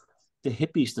 60s, the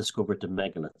hippies discovered the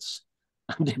megaliths,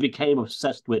 and they became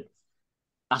obsessed with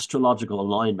astrological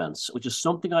alignments, which is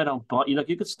something I don't buy.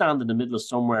 You could stand in the middle of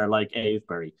somewhere like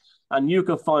Avebury, and you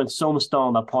could find some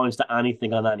stone that points to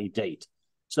anything on any date.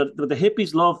 So the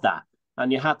hippies loved that,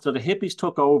 and the hippies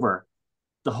took over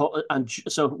the whole, and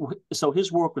so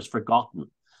his work was forgotten,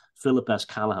 Philip S.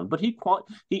 Callahan, but he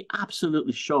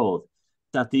absolutely showed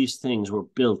that these things were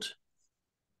built,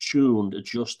 tuned,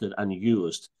 adjusted, and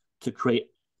used to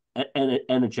create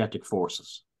energetic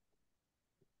forces.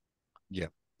 Yeah,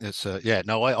 it's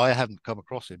no, I haven't come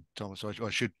across him, Thomas. I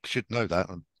should know that.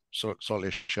 I'm slightly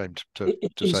ashamed to say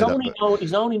that.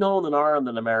 He's only known in Ireland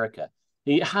and America.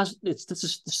 This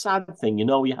is the sad thing,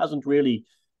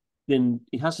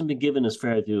 he hasn't been given his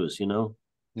fair dues,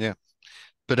 Yeah,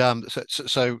 but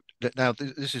so now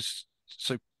this is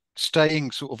so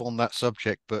staying sort of on that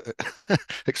subject, but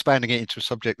expanding it into a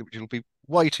subject which will be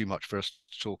way too much for us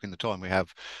to talk in the time we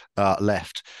have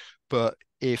left. But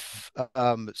if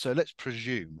so, let's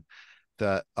presume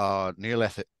that our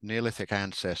Neolithic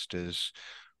ancestors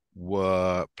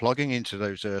were plugging into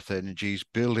those earth energies,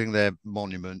 building their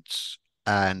monuments,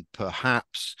 and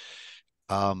perhaps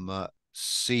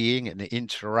seeing and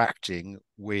interacting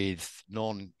with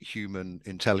non-human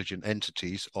intelligent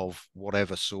entities of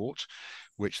whatever sort,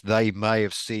 which they may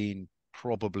have seen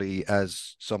probably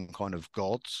as some kind of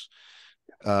gods.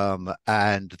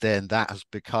 And then that has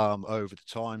become, over the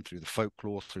time, through the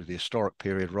folklore, through the historic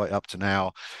period, right up to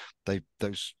now,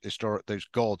 those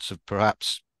gods have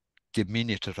perhaps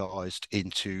diminutivized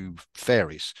into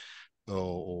fairies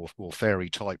or fairy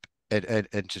type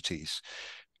entities.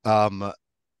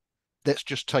 Let's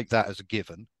just take that as a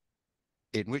given.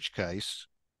 In which case,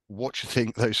 what do you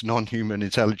think those non-human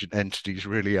intelligent entities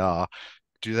really are?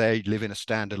 Do they live in a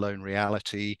standalone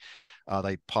reality? Are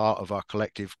they part of our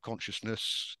collective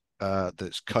consciousness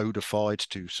that's codified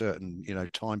to certain,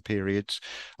 time periods?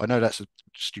 I know that's a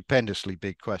stupendously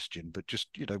big question, but just,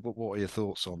 what are your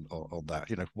thoughts on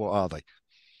that? What are they?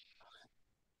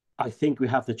 I think we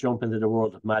have to jump into the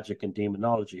world of magic and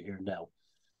demonology here now.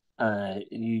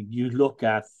 You look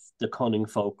at the cunning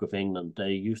folk of England.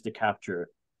 They used to capture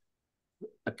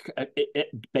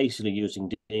basically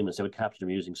using demons. They would capture them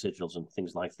using sigils and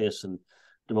things like this. And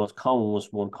the most common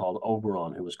was one called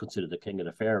Oberon, who was considered the king of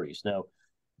the fairies. Now,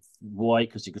 why?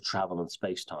 Because he could travel in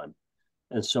space time.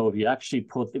 And so if you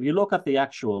look at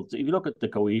the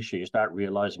Goetia, you start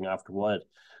realizing after a while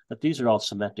that these are all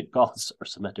Semitic gods or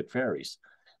Semitic fairies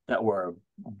that were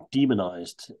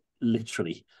demonized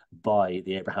literally by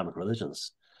the Abrahamic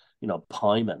religions.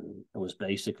 Paimon was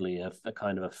basically a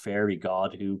kind of a fairy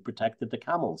god who protected the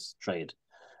camels trade.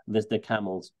 The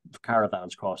camels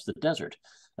caravans across the desert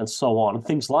and so on, and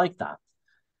things like that.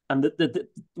 And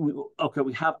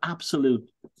we have absolute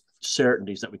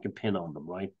certainties that we can pin on them,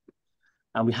 right?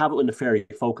 And we have it in the fairy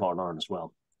folklore in Ireland as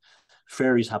well.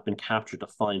 Fairies have been captured to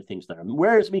find things there.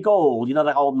 Where's me gold?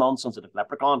 That whole nonsense of the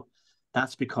leprechaun.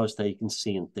 That's because they can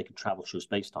see and they can travel through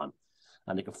space time,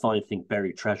 and they can find things,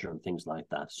 buried treasure and things like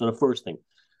that. So the first thing,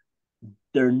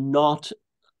 they're not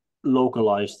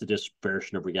localized to this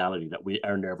version of reality that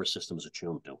our nervous system is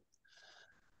attuned to.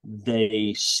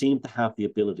 They seem to have the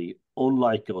ability,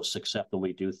 unlike us, except when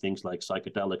we do things like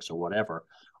psychedelics or whatever,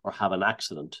 or have an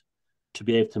accident, to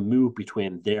be able to move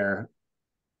between their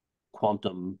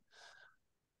quantum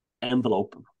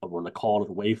envelope, or when they call it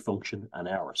wave function, and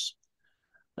ours.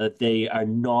 They are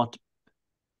not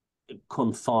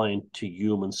confined to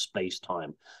human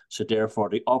space-time. So therefore,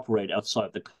 they operate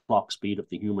outside the clock speed of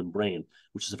the human brain,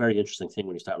 which is a very interesting thing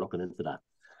when you start looking into that.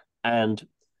 And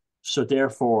so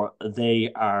therefore,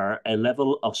 they are a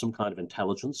level of some kind of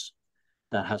intelligence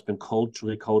that has been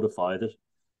culturally codified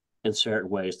in certain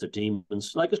ways. They're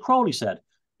demons. Like as Crowley said,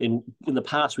 in the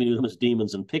past, we knew them as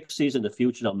demons and pixies. In the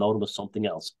future, they'll know them as something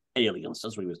else. Aliens,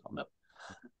 that's what he was talking about.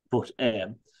 But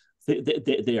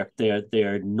they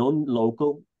are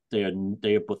non-local.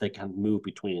 But they can move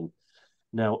between.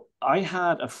 Now, I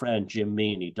had a friend, Jim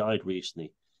Mean, he died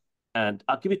recently, and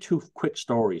I'll give you two quick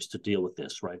stories to deal with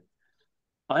this, right?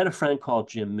 I had a friend called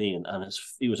Jim Mean, and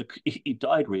he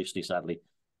died recently, sadly,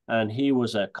 and he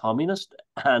was a communist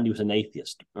and he was an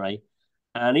atheist, right?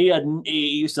 And he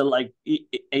used to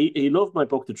he loved my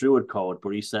book, The Druid Code, but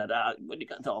he said, when you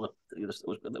got to all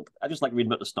I just like reading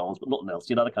about the stones, but nothing else,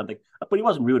 that kind of thing. But he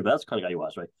wasn't rude about it. That's the kind of guy he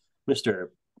was, right?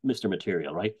 Mr.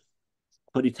 Material, right?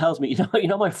 But he tells me,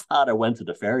 my father went to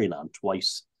the fairyland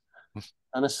twice.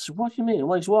 And I said, what do you mean?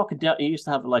 Well, he's walking down. He used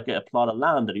to have like a plot of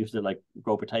land that he used to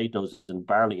grow potatoes and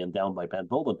barley and down by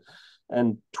Pendle.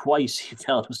 And twice he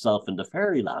found himself in the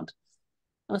fairyland.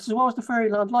 And I said, what was the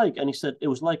fairyland like? And he said, it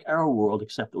was like our world,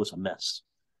 except it was a mess.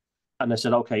 And I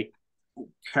said, okay,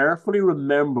 carefully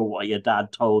remember what your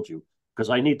dad told you,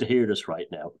 because I need to hear this right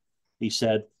now. He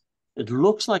said, it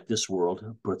looks like this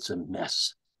world, but it's a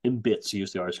mess. In bits, he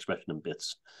used the Irish expression in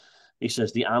bits. He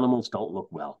says the animals don't look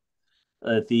well.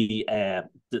 The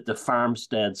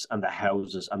farmsteads and the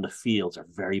houses and the fields are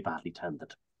very badly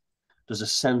tended. There's a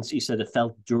sense, he said, it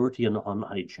felt dirty and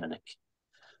unhygienic.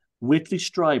 Whitley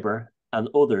Strieber and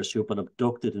others who have been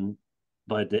abducted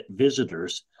by the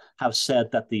visitors have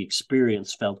said that the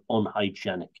experience felt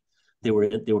unhygienic. They were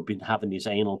been having these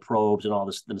anal probes and all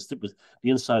this. And the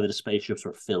inside of the spaceships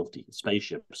were filthy.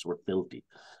 Spaceships were filthy.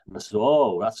 And I said,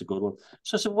 "Oh, that's a good one."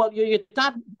 So I said, "Well, did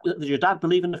your dad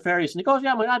believe in the fairies?" And he goes,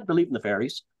 "Yeah, my dad believed in the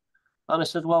fairies." And I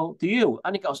said, "Well, do you?"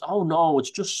 And he goes, "Oh no, it's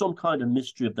just some kind of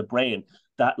mystery of the brain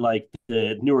that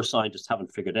the neuroscientists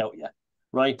haven't figured out yet,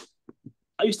 right?"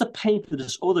 I used to paint with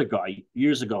this other guy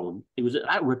years ago. He was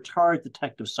a retired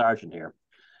detective sergeant here,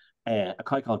 a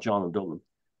guy called John in Dublin.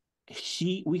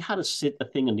 We had a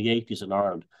thing in the 80s in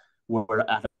Ireland where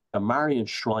at a Marian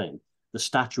shrine, the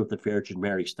statue of the Virgin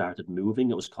Mary started moving.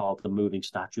 It was called the moving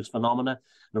statues phenomena.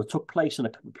 And it took place in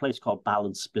a place called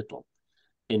Ballinspittle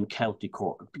in County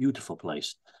Cork, a beautiful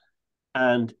place.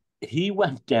 And he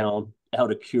went down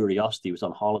out of curiosity. He was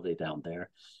on holiday down there.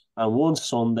 And one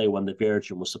Sunday when the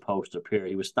Virgin was supposed to appear,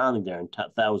 he was standing there in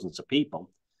thousands of people.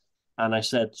 And I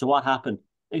said, "So what happened?"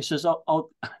 He says, "Oh,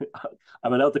 I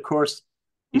went out the course."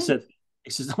 He said,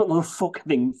 "Oh, no fucking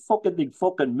thing,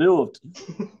 fucking moved."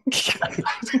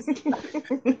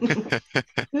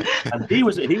 And he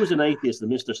was an atheist, and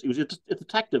Mister. He was a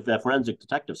detective, a forensic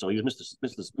detective, so he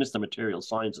was Mister Material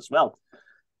Science as well.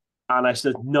 And I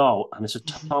said, "No," and I said,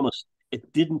 "Thomas,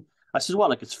 it didn't." I said, "What,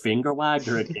 like its finger wagged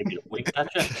or it maybe it winked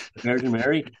at you, the Virgin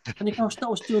Mary?" And he goes,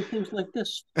 "No, it's doing things like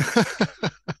this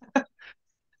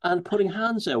and putting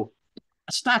hands out,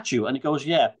 a statue." And he goes,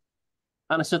 "Yeah."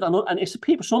 And I said, and it's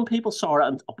people. Some people saw it,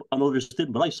 and others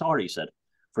didn't. But I saw it. He said,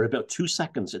 for about 2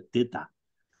 seconds, it did that.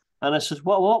 And I said,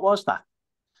 "Well, what was that?"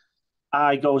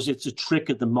 I goes, "It's a trick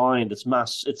of the mind. It's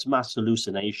mass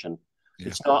hallucination. Yeah.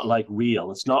 It's not like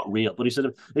real. It's not real." But he said,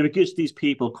 if it gives these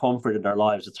people comfort in their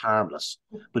lives, it's harmless.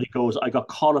 But he goes, "I got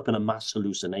caught up in a mass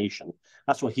hallucination."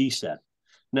 That's what he said.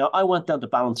 Now, I went down to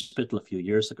Ballinspittle a few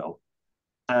years ago,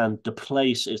 and the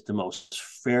place is the most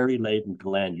fairy-laden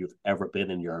glen you've ever been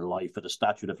in your life, with a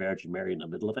statue of the Virgin Mary in the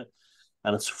middle of it.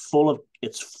 And it's full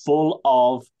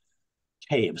of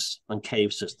caves and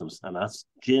cave systems. And that's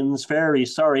Gin's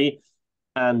Faeries, sorry.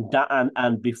 And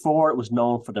before it was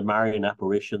known for the Marian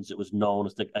apparitions, it was known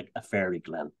as a fairy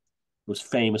glen. It was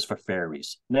famous for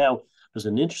fairies. Now, there's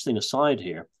an interesting aside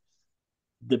here.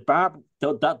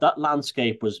 That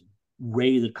landscape was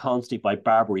raided constantly by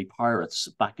Barbary pirates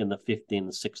back in the 15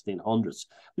 and 1600s.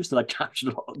 They used to like capture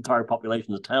the entire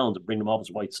population of the towns and bring them off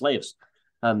as white slaves.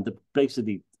 And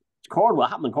basically, Cornwall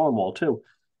happened in Cornwall too.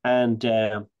 And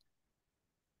so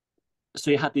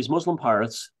you had these Muslim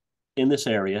pirates in this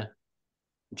area,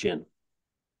 Jinn.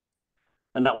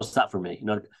 And that was that for me,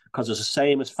 because it's the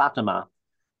same as Fatima.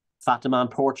 Fatima in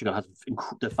Portugal has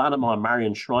the Fatima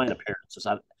Marian shrine appearances.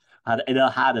 Had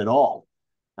it all.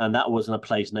 And that was in a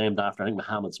place named after, I think,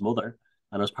 Muhammad's mother,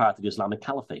 and it was part of the Islamic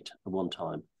Caliphate at one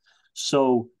time.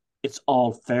 So it's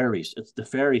all fairies. It's the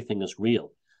fairy thing is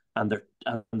real, and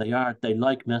they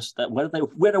like mess that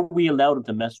whether we allow them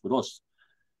to mess with us,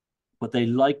 but they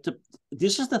like to.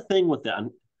 This is the thing with that.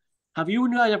 And have you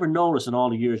and I ever noticed in all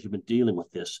the years you've been dealing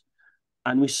with this?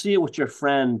 And we see it with your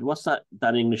friend. What's that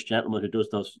English gentleman who does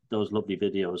those lovely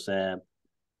videos?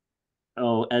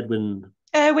 Edwin.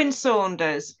 Erwin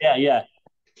Saunders. Yeah.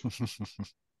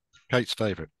 Kate's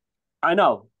favourite. I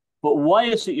know, but why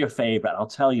is it your favorite? I'll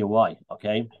tell you why.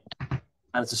 Okay, and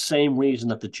it's the same reason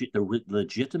that the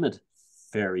legitimate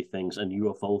fairy things and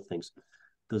UFO things.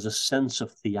 There's a sense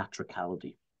of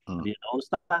theatricality. Have you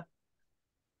noticed that?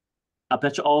 I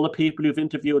bet you all the people you've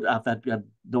interviewed have had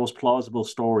those plausible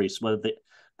stories. Whether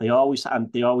they always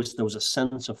there was a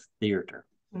sense of theater,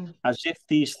 as if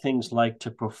these things like to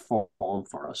perform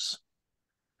for us.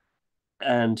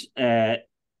 And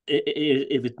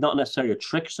if it's not necessarily a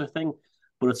trickster thing,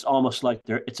 but it's almost like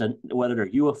whether they're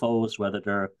UFOs, whether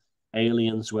they're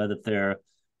aliens, whether they're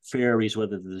fairies,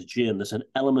 whether there's jinn, there's an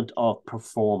element of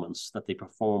performance that they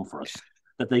perform for us,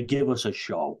 that they give us a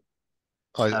show.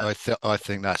 I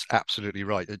think that's absolutely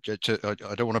right. I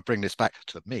don't want to bring this back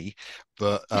to me,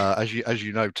 but as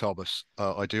you know, Thomas,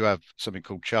 I do have something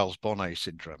called Charles Bonnet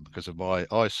syndrome because of my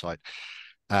eyesight,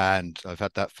 and I've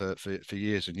had that for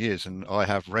years and years, and I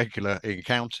have regular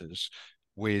encounters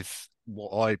with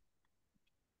what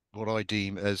I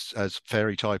deem as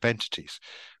fairy type entities,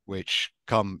 which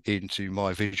come into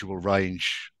my visual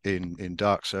range in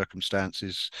dark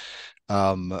circumstances,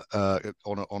 on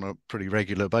a pretty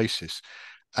regular basis.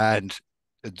 And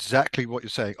exactly what you're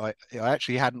saying, I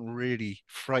actually hadn't really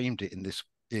framed it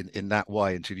in that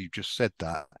way until you just said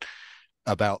that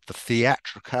about the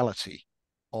theatricality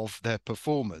of their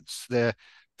performance. They're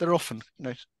often,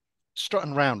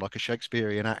 strutting around like a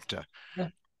Shakespearean actor, Yeah.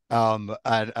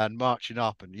 And marching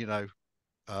up and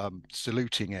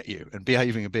saluting at you and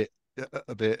behaving a bit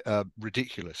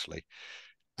ridiculously,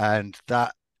 and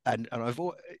that and I've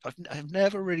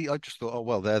never really, I just thought, oh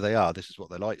well, there they are, this is what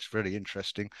they're like, it's really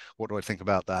interesting, what do I think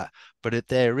about that? But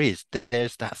there's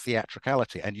that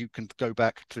theatricality, and you can go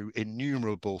back through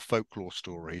innumerable folklore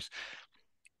stories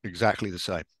exactly the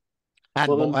same,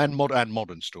 and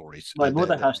modern stories. My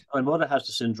mother has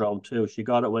the syndrome too. She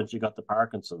got it when she got the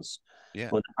Parkinson's. Yeah.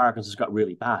 When the Parkinson's got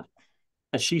really bad,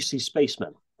 and she sees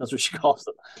spacemen. That's what she calls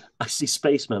them. I see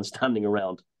spacemen standing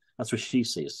around. That's what she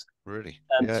sees. Really?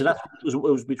 And so it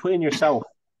was between yourself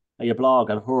and your blog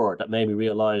and her that made me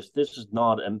realize this is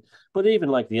not. But even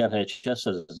like the NHS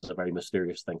says, it's a very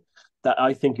mysterious thing. That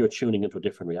I think you're tuning into a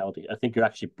different reality. I think you're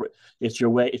actually, it's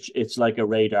your way. It's like a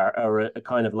radar or a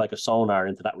kind of like a sonar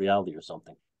into that reality or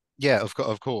something. Yeah,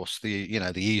 of course. The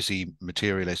easy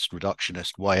materialist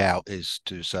reductionist way out is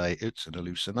to say it's an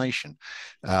hallucination.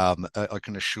 I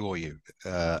can assure you,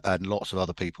 and lots of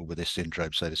other people with this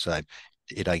syndrome say the same.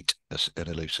 it ain't an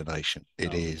hallucination.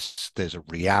 It No. is. There's a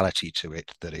reality to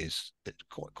it that is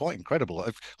quite incredible.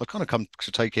 I've kind of come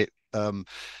to take it a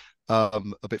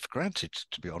bit for granted,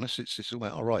 to be honest. It's all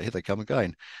all right, here they come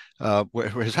again.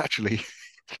 Whereas actually,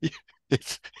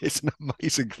 it's an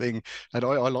amazing thing, and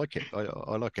I like it.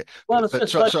 I like it. Well, it's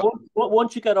just like So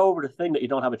once you get over the thing that you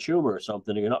don't have a tumor or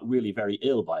something, and you're not really very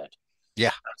ill by it.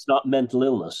 yeah, It's not mental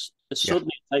illness. It yeah,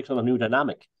 suddenly takes on a new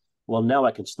dynamic. Well, now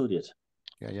I can study it.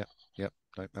 yeah.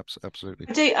 No, absolutely.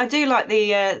 I do like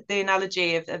the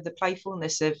analogy of the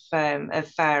playfulness of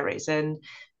fairies, and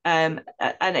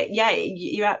yeah,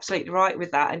 you're absolutely right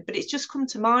with that. But it's just come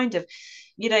to mind of,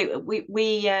 we don't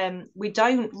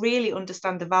really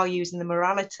understand the values and the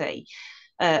morality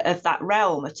of that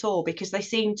realm at all, because they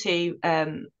seem to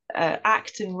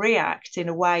act and react in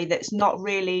a way that's not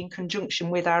really in conjunction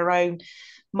with our own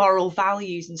moral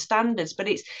values and standards. But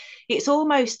it's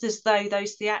almost as though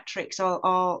those theatrics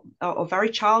are very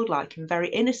childlike and very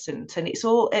innocent, and it's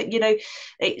all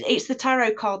it's the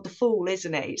tarot card, the Fool,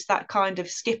 isn't it? It's that kind of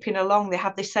skipping along. They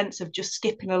have this sense of just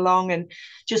skipping along and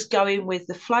just going with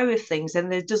the flow of things,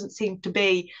 and there doesn't seem to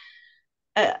be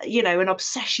an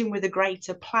obsession with a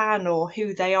greater plan or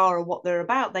who they are or what they're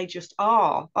about. They just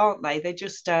are, aren't they? They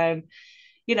just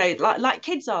like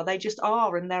kids are. They just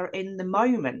are, and they're in the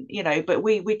moment. But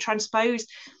we transpose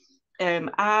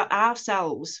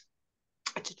ourselves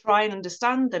to try and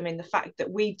understand them in the fact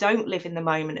that we don't live in the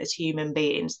moment as human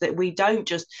beings, that we don't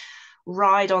just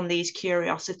ride on these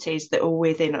curiosities that are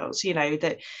within us,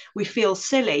 that we feel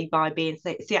silly by being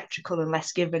theatrical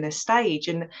unless given a stage.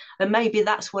 And maybe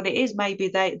that's what it is. Maybe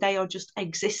they are just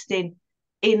existing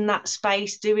in that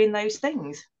space doing those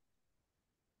things.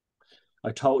 I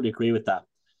totally agree with that.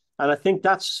 And I think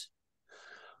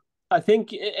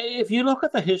if you look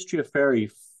at the history of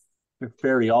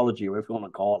fairyology, or if you want to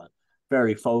call it,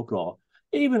 fairy folklore,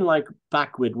 even like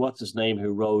back with what's his name,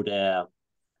 who wrote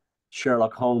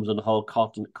Sherlock Holmes and the whole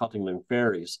Cottingley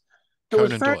fairies.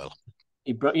 Conan Doyle.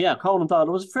 Yeah, Conan Doyle.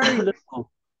 There was very little.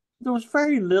 There was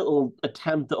very little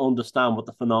attempt to understand what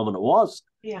the phenomenon was.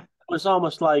 Yeah, It was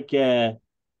almost like, isn't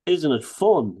it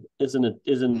fun? Isn't it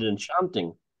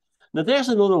enchanting? Now, there's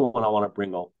another one I want to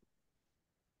bring up,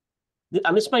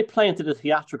 and this might play into the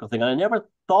theatrical thing. And I never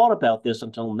thought about this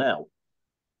until now.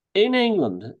 In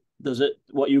England, there's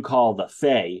what you call the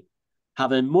Fae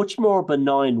have a much more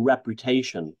benign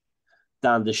reputation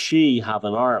than the She have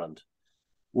in Ireland.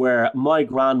 Where my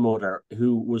grandmother,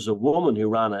 who was a woman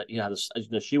who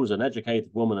she was an educated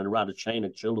woman and ran a chain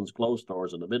of children's clothes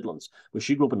stores in the Midlands, but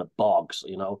she grew up in the bogs,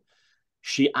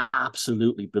 she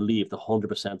absolutely believed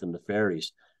 100% in the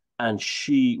fairies, and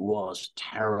she was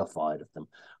terrified of them.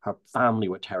 Her family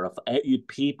were terrified.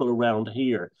 People around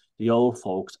here, the old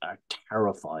folks, are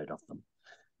terrified of them.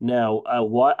 Now, they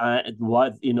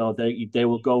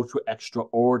will go to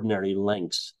extraordinary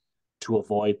lengths to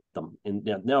avoid them. And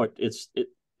now there's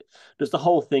the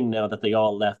whole thing now that they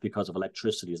all left because of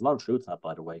electricity. There's a lot of truth to that,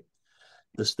 by the way.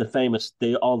 The famous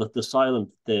I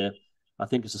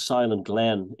think it's the Silent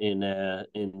Glen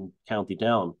in County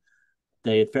Down.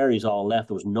 The fairies all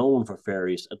left. It was known for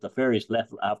fairies. The fairies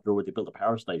left afterward. They built a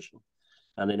power station,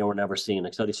 and they were never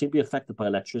seen. So they seem to be affected by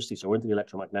electricity. So we're into the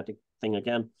electromagnetic thing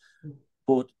again.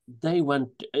 But they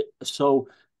went. So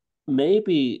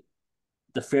maybe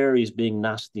the fairies being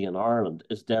nasty in Ireland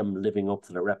is them living up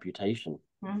to their reputation.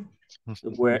 mm.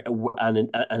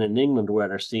 And in England, where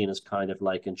they're seen as kind of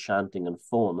like enchanting and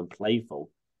fun and playful,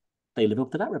 they live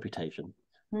up to that reputation.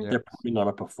 Yeah. They're putting on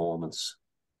a performance.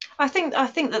 I think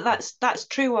that's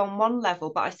true on one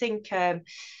level, but I think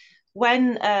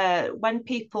when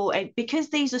people, because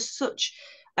these are such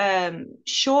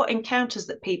short encounters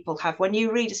that people have, when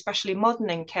you read especially modern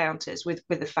encounters with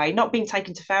the Fae, not being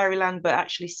taken to fairyland but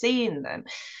actually seeing them,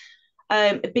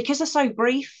 because they're so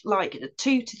brief, like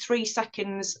 2 to 3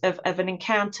 seconds of an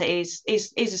encounter is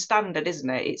a standard, isn't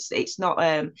it? It's not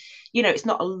it's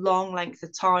not a long length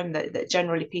of time that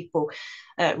generally people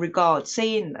regard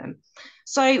seeing them,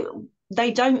 so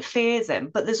they don't fear them.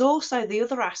 But there's also the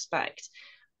other aspect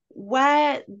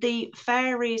where the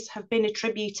fairies have been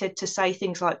attributed to, say,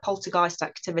 things like poltergeist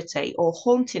activity or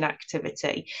haunting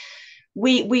activity.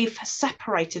 We've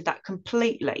separated that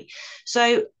completely.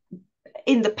 So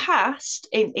in the past,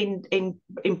 in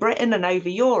Britain and over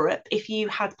Europe, if you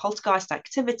had poltergeist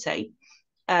activity,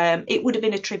 it would have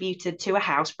been attributed to a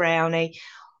house brownie,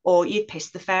 or you'd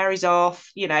pissed the fairies off,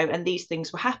 and these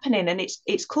things were happening. And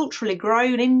it's culturally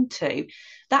grown into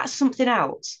that's something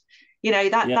else.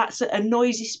 That's a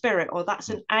noisy spirit, or that's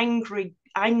an angry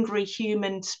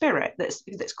human spirit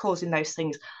that's causing those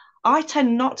things. I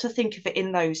tend not to think of it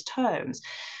in those terms.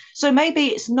 So maybe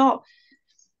it's not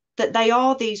that they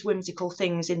are these whimsical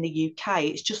things in the UK.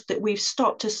 It's just that we've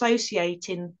stopped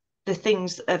associating the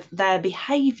things of their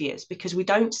behaviours because we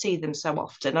don't see them so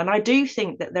often. And I do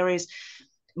think that there is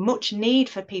much need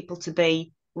for people to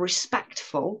be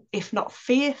respectful, if not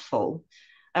fearful,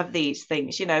 of these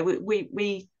things. You know,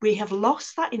 we have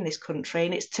lost that in this country,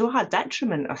 and it's to our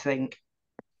detriment, I think.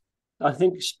 I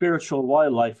think spiritual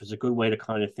wildlife is a good way to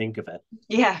kind of think of it.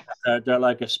 Yeah. They're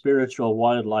like a spiritual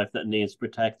wildlife that needs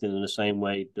protecting in the same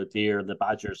way the deer, the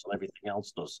badgers, and everything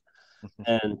else does.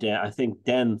 And I think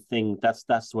that's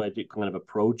the way to kind of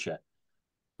approach it.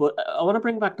 But I want to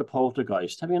bring back the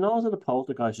poltergeist. Have you noticed that the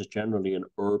poltergeist is generally an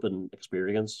urban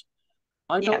experience?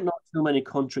 I Yeah. don't know too many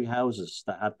country houses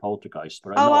that had poltergeists,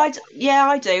 but I Oh, know. yeah,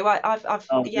 I do. I've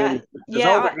Oh, yeah, really? Because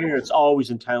yeah, over here, it's always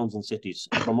in towns and cities.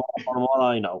 From what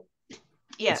I know,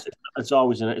 yeah. it's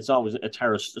always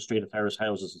a street of terrace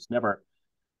houses. It's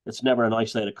never an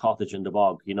isolated cottage in the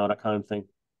bog. You know, that kind of thing.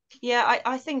 Yeah,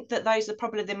 I think that those are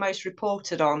probably the most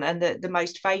reported on and the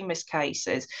most famous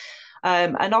cases.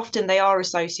 And often they are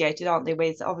associated, aren't they,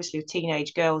 with obviously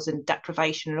teenage girls and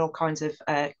deprivation and all kinds of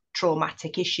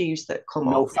traumatic issues that come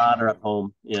No up. father at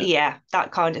home. Yeah. Yeah,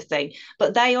 that kind of thing.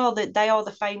 But they are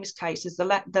the famous cases.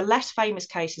 The less famous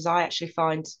cases I actually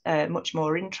find much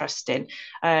more interesting.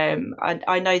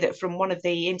 I know that from one of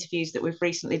the interviews that we've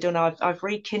recently done, I've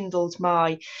rekindled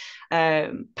my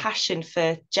passion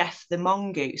for Jeff the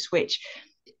Mongoose, which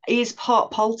is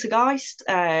part poltergeist,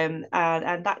 and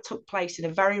that took place in a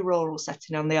very rural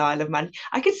setting on the Isle of Man.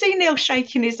 I could see Neil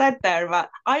shaking his head there about,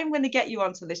 I'm going to get you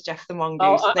onto this Jeff the Oh,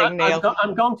 Mongoose thing, Neil.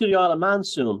 I'm going to the Isle of Man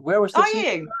soon. Where was Are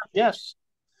this? you? Yes.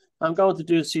 I'm going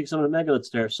to see some of the megaliths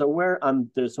there. So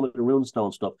there's some of the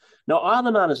runestone stuff. Now, Isle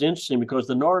of Man is interesting because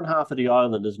the northern half of the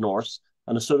island is Norse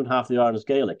and the southern half of the island is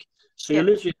Gaelic. So you Yeah.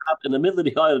 literally have in the middle of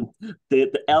the island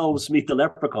the elves meet the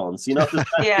leprechauns. You know,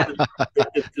 Yeah.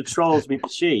 the trolls meet the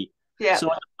she. Yeah. So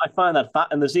I find that fat,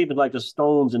 and there's even like the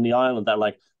stones in the island that are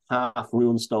like half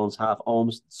rune stones, half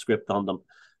Ogham script on them.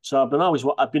 So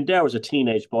I've been there as a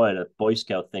teenage boy at a Boy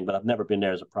Scout thing, but I've never been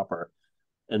there as a proper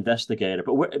investigator.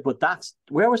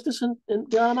 Where was this in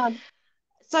the Isle?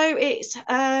 So it's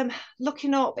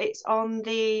looking up. It's on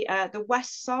the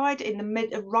west side, in the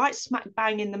mid, right smack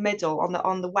bang in the middle,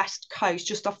 on the west coast,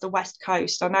 just off the west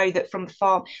coast. I know that from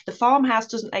the farmhouse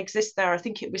doesn't exist there. I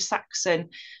think it was Saxon.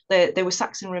 There were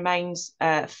Saxon remains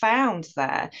found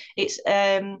there. It's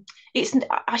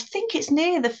I think it's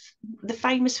near the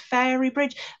famous Fairy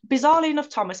Bridge. Bizarrely enough,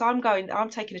 Thomas, I'm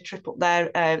taking a trip up there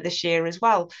this year as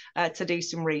well to do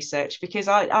some research because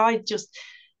I just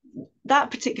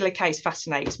that particular case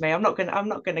fascinates me. I'm not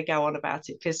going to go on about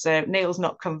it because Neil's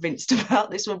not convinced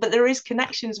about this one, but there is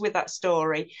connections with that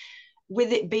story,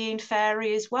 with it being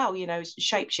fairy as well. You know,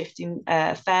 shape shifting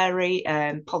fairy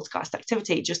poltergeist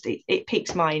activity. It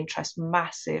piques my interest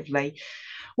massively.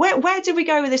 Where did we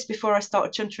go with this before I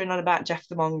started chuntering on about Jeff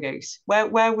the Mongoose? Where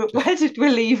did we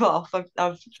leave off?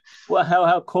 Well,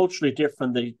 how culturally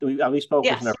different we spoke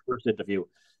this in Yes. our first interview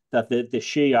that the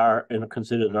Shi are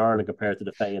considered in Ireland compared to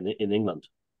the Fae in England.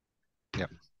 Yeah.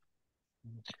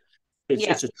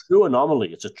 It's a true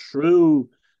anomaly. It's a true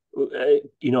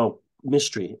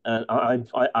mystery, and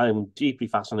I'm deeply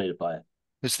fascinated by it.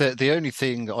 It's the only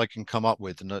thing I can come up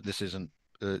with, and this isn't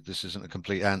a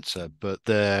complete answer, but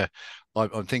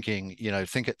I'm thinking,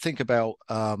 think about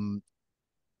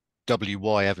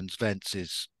W.Y. Evans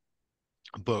Vence's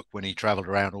book when he traveled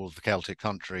around all of the Celtic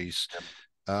countries,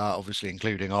 obviously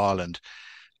including Ireland.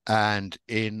 And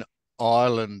in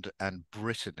Ireland and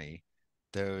Brittany,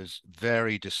 there was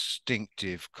very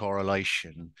distinctive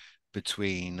correlation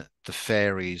between the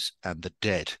fairies and the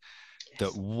dead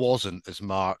that wasn't as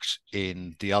marked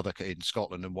in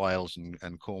Scotland and Wales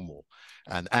and Cornwall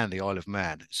and the Isle of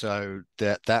Man. So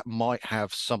that might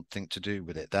have something to do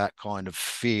with it. That kind of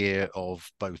fear of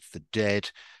both the dead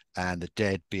and the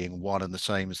dead being one and the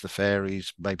same as the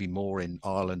fairies, maybe more in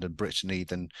Ireland and Brittany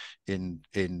than in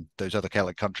those other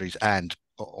Celtic countries, and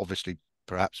obviously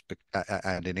perhaps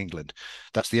and in England.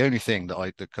 That's the only thing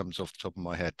that comes off the top of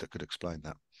my head that could explain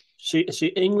that. See,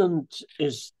 England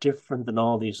is different than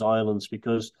all these islands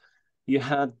because you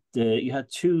had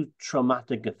two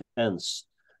traumatic events: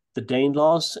 the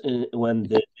Danelaws when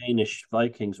the Danish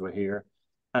Vikings were here,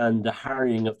 and the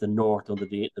harrying of the north under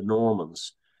the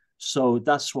Normans. So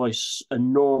that's why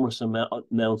enormous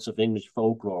amounts of English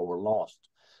folklore were lost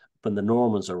when the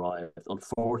Normans arrived,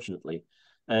 unfortunately.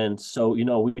 And so,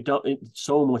 we don't.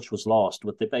 So much was lost,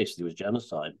 but they basically was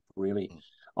genocide, really,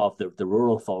 of the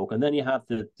rural folk. And then you have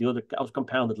the other. That was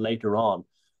compounded later on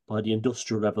by the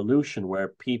Industrial Revolution, where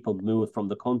people moved from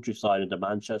the countryside into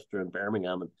Manchester and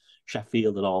Birmingham and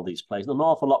Sheffield and all these places. And an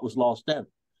awful lot was lost then.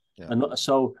 Yeah. And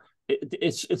so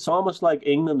it's almost like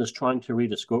England is trying to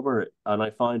rediscover it. And I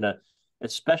find that,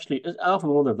 especially, I often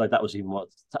wonder if like that was even what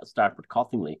started with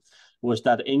Cottingley, was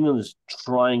that England is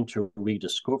trying to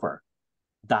rediscover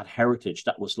that heritage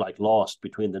that was like lost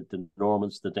between the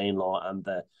Normans, the Danelaw, and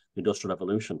the Industrial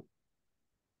Revolution.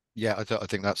 Yeah, I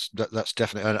think that's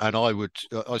definitely, and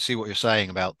I see what you're saying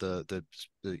about the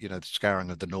the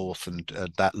scouring of the north and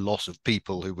that loss of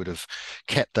people who would have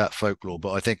kept that folklore.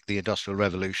 But I think the Industrial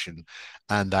Revolution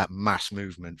and that mass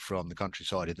movement from the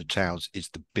countryside in the towns is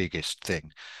the biggest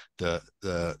thing. The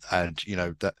and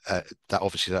that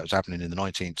obviously that was happening in the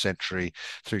 19th century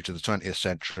through to the 20th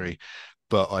century.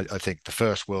 But I think the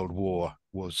First World War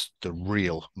was the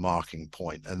real marking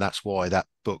point, and that's why that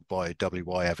book by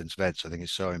W.Y. Evans Vence I think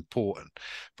is so important,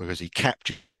 because he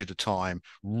captured a time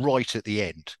right at the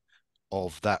end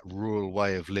of that rural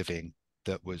way of living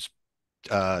that was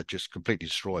just completely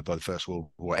destroyed by the First World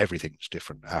War. Everything was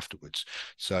different afterwards.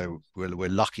 So we're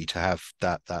lucky to have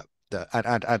and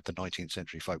the 19th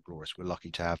century folklorists. We're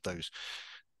lucky to have those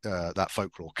that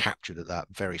folklore captured at that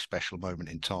very special moment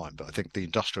in time. But I think the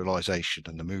industrialization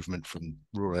and the movement from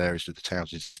rural areas to the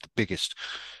towns is the biggest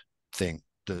thing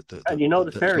And you know,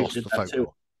 the that has fairies lost did the that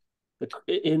too. folklore.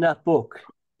 In that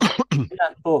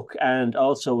book, and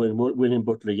also in William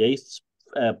Butler Yeats'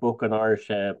 book on Irish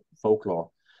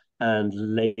folklore, and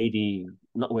Lady,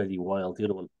 not Lady Wilde, the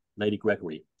other one, Lady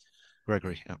Gregory.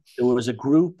 Gregory, yeah. There was a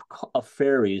group of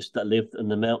fairies that lived in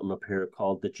the mountain up here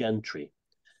called the Gentry,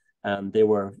 and they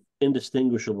were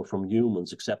indistinguishable from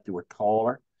humans except they were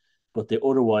taller, but they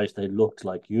looked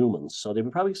like humans. So they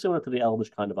were probably similar to the Elvish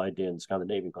kind of idea in the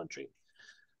Scandinavian country.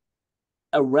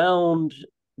 Around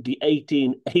the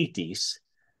 1880s,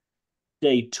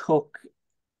 they took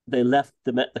they left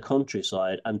the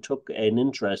countryside and took an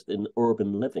interest in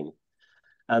urban living.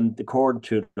 And according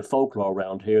to the folklore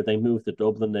around here, they moved to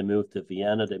Dublin, they moved to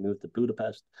Vienna, they moved to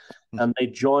Budapest, and they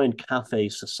joined cafe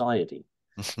society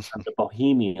and the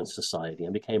Bohemian Society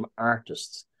and became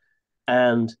artists.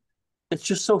 And it's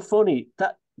just so funny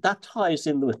that that ties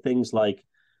in with things like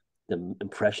the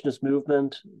Impressionist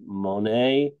movement,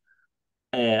 Monet,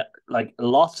 like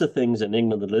lots of things in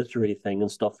England, the literary thing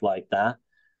and stuff like that.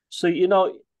 So,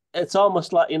 it's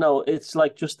almost like, it's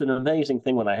like just an amazing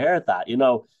thing when I heard that,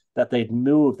 that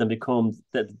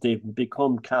they'd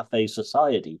become cafe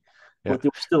society, Yeah, but they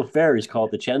were still fairies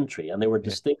called the gentry, and they were yeah,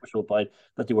 distinguishable by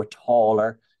that they were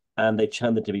taller and they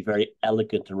tended to be very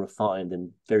elegant and refined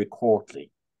and very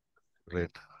courtly.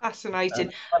 brilliant.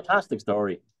 Fascinating. Fantastic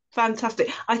story. Fantastic.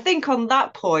 I think on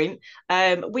that point,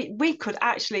 we could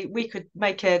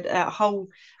make a whole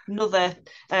another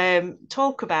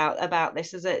talk about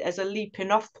this as a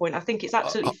leaping off point. I think it's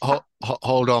absolutely.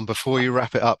 Hold on before you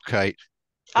wrap it up, Kate.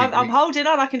 I'm holding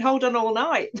on. I can hold on all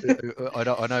night.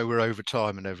 I know we're over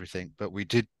time and everything, but we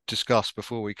did discuss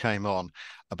before we came on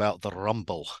about the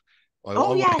rumble.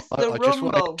 Oh yes, the I just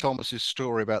want to hear rumble. Thomas's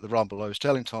story about the rumble. I was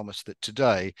telling Thomas that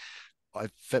today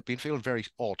I've been feeling very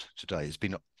odd today. It's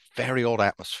been a very odd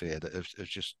atmosphere that has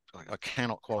just I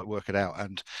cannot quite work it out.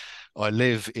 And I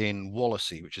live in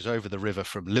Wallasey, which is over the river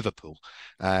from Liverpool.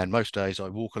 And most days I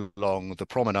walk along the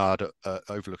promenade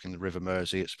overlooking the River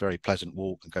Mersey. It's a very pleasant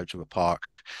walk and go to a park.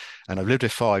 And I've lived here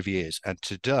 5 years. And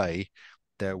today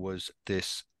there was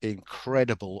this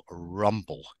incredible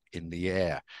rumble in the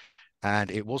air.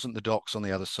 And it wasn't the docks on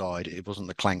the other side. It wasn't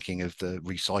the clanking of the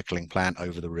recycling plant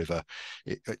over the river.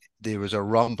 There was a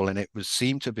rumble, and it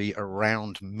seemed to be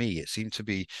around me. It seemed to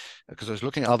be because I was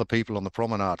looking at other people on the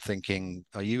promenade, thinking,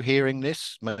 "Are you hearing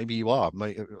this? Maybe you are.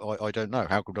 I don't know.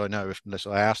 How could I know unless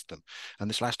I asked them?" And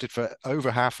this lasted for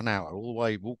over half an hour, all the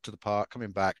way, walked to the park,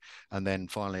 coming back, and then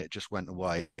finally it just went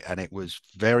away. And it was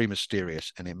very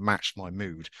mysterious, and it matched my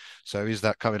mood. So is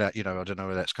that coming out? I don't know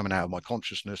whether that's coming out of my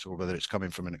consciousness or whether it's coming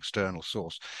from an external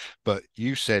source. But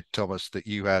you said, Thomas, that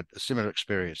you had a similar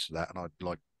experience to that, and I'd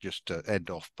like just to end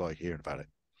off by hearing about it.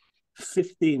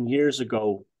 15 years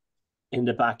ago in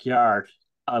the backyard,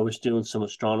 I was doing some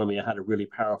astronomy. I had a really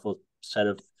powerful set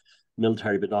of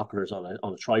military binoculars on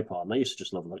a tripod. And I used to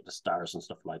just love like the stars and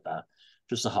stuff like that.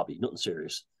 Just a hobby, nothing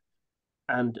serious.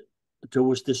 And there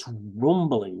was this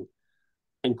rumbling,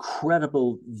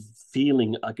 incredible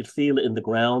feeling. I could feel it in the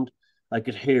ground. I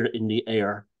could hear it in the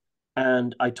air.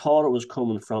 And I thought it was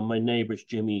coming from my neighbour's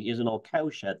Jimmy. He has an old cow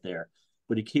shed there,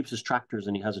 but he keeps his tractors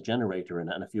and he has a generator in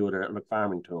it and a few other like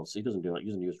farming tools. He doesn't do it. He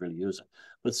doesn't really use it.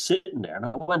 But sitting there, and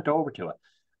I went over to it,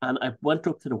 and I went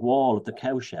up to the wall of the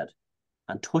cow shed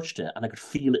and touched it, and I could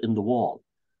feel it in the wall.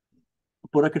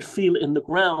 But I could feel it in the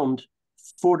ground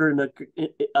further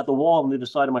at the wall on the other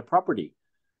side of my property,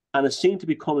 and it seemed to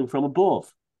be coming from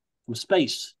above, from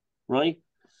space, right?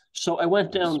 So I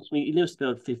went down. He lives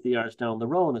about 50 yards down the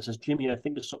road, and I says, Jimmy, I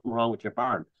think there's something wrong with your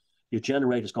barn. Your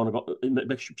generator's going to go.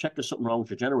 Make sure check there's something wrong with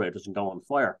your generator, doesn't go on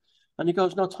fire. And he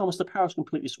goes, no, Thomas, the power's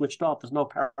completely switched off. There's no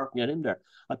power can get in there.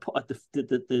 I put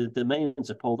the mains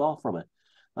are pulled off from it.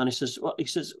 And he says, well, he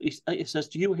says,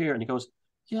 do you hear? And he goes,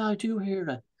 yeah, I do hear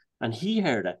it. And he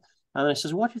heard it. And I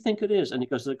says, what do you think it is? And he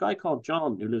goes, the guy called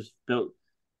John, who lives about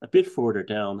a bit further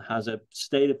down, has a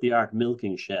state-of-the-art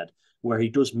milking shed where he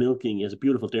does milking. He has a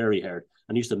beautiful dairy herd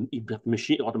and he used to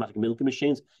have automatic milking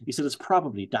machines. He said, it's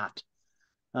probably that.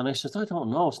 And I said, I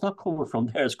don't know. It's not coming from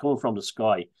there. It's coming from the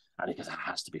sky. And he goes, it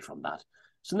has to be from that.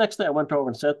 So the next day I went over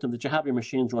and said to him, did you have your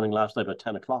machines running last night about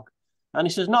 10 o'clock? And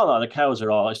he says, no, the cows are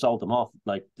all, I sold them off.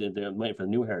 Like they're waiting for the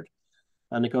new herd.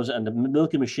 And he goes, and the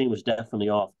milking machine was definitely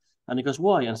off. And he goes,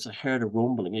 why? And I heard a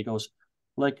rumbling. He goes,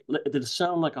 did it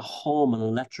sound like a hum, an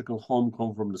electrical hum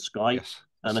come from the sky? Yes.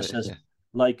 And I says,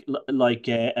 like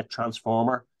a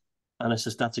transformer. And I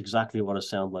says, that's exactly what it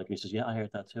sounded like. And he says, yeah, I heard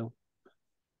that too.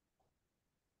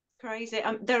 Crazy.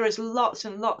 There is lots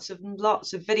and lots and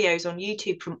lots of videos on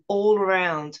YouTube from all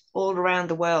around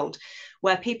the world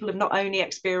where people have not only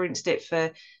experienced it for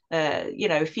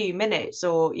a few minutes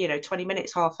or 20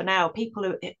 minutes, half an hour.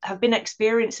 People have been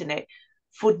experiencing it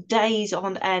for days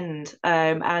on end,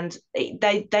 and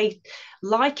they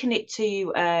liken it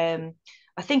to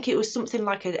I think it was something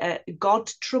like a god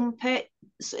trumpet.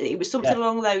 It was something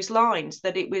along those lines,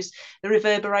 that it was the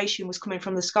reverberation was coming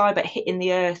from the sky but hitting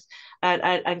the earth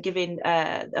and giving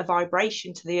a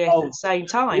vibration to the earth at the same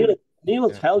time. Neil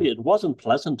will tell you it wasn't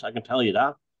pleasant. I can tell you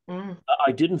that.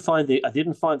 I didn't find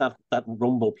that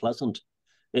rumble pleasant.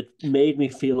 It made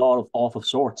me all off of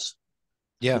sorts.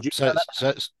 Yeah, so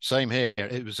same here.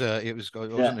 It was it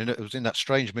was in that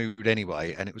strange mood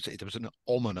anyway, and there was an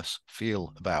ominous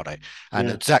feel about it, and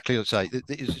exactly as I say,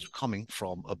 it is coming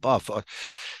from above. I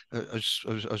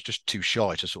was just too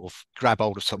shy to sort of grab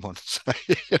hold of someone and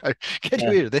say, can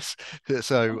you hear this?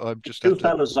 So I'm just two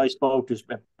fellas I spoke to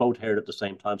both heard at the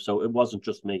same time, so it wasn't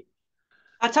just me.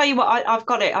 I tell you what, I've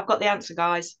got it. I've got the answer,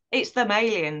 guys. It's them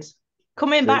aliens.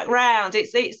 Coming back round,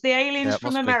 it's the aliens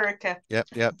from America.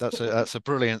 Yep. That's a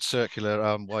brilliant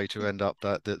circular way to end up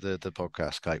the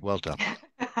podcast, Kate. Well done.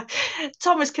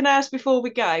 Thomas, can I ask before we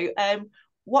go,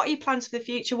 what are your plans for the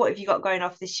future? What have you got going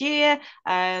off this year?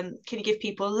 Can you give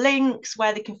people links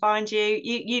where they can find you?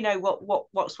 You know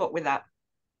what's what with that.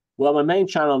 Well, my main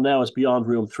channel now is Beyond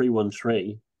Room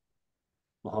 313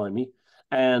 behind me,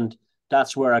 and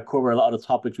that's where I cover a lot of the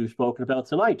topics we've spoken about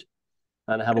tonight.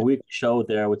 And I have a weekly show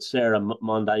there with Sarah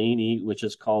Mondaini, which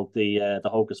is called the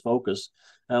Hocus Focus,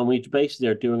 and we basically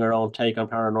are doing our own take on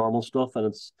paranormal stuff,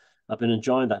 and I've been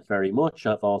enjoying that very much.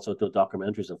 I've also done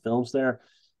documentaries and films there.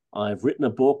 I've written a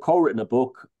book, co-written a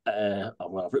book. Well,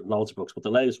 I've written loads of books, but the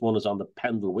latest one is on the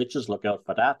Pendle Witches. Look out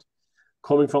for that.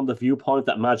 Coming from the viewpoint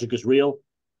that magic is real.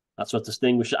 That's what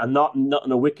distinguishes, and not in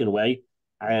a Wiccan way,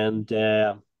 and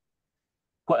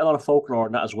quite a lot of folklore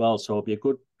in that as well. So it'd be a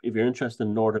good. If you're interested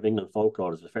in North of England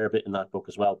folklore, there's a fair bit in that book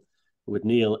as well with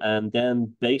Neil. And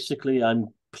then basically I'm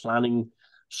planning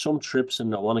some trips,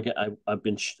 and I want to get. I've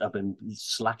been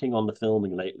slacking on the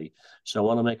filming lately, so I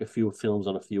want to make a few films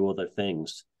on a few other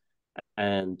things.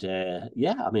 And I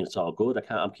mean it's all good.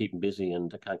 I'm keeping busy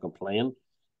and I can't complain.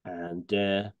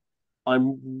 And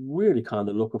I'm really kind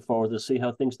of looking forward to see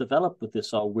how things develop with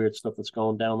this all weird stuff that's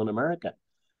going down in America.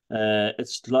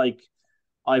 It's like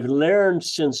I've learned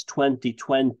since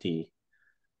 2020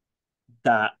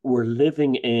 that we're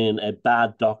living in a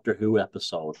bad Doctor Who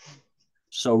episode.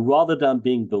 So rather than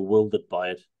being bewildered by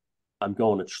it, I'm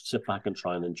going to sit back and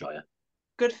try and enjoy it.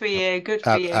 Good for you. Good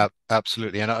for you.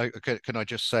 Absolutely. And can I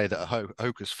just say that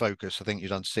Hocus Focus, I think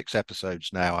you've done 6 episodes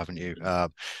now, haven't you?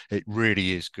 It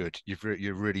really is good.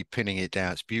 You're really pinning it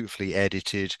down. It's beautifully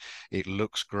edited. It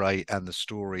looks great. And the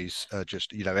stories are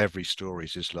just, every story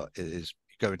is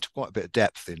go into quite a bit of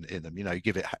depth in them. You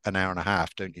give it an hour and a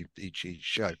half, don't you, each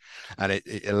show, and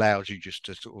it allows you just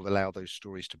to sort of allow those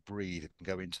stories to breathe and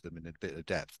go into them in a bit of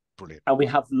depth. Brilliant. And we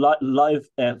have live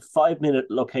 5-minute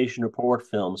location report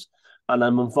films, and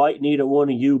I'm inviting either one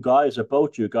of you guys or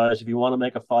both you guys, if you want to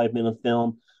make a 5-minute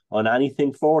film on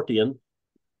anything Fortean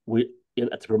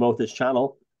to promote this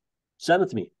channel, send it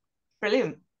to me.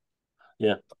 Brilliant.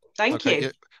 Yeah. Thank you. Yeah.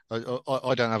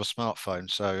 I don't have a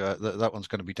smartphone, so that one's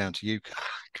going to be down to you.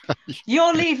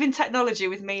 You're leaving technology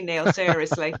with me, Neil.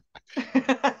 Seriously.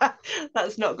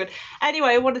 That's not good. Anyway,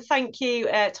 I want to thank you,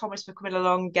 Thomas, for coming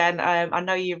along again. I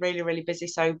know you're really, really busy,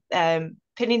 so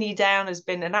pinning you down has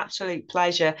been an absolute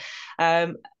pleasure.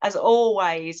 As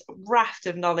always, raft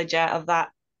of knowledge out of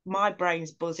that. My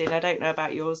brain's buzzing. I don't know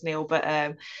about yours, Neil, but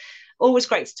Always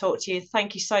great to talk to you.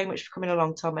 Thank you so much for coming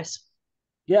along, Thomas.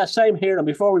 Yeah, same here. And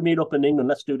before we meet up in England,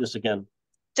 let's do this again.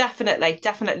 Definitely,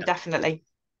 definitely, Yeah. definitely.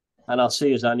 And I'll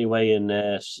see you anyway in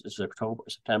October.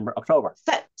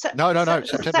 No,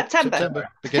 September,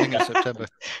 beginning of September.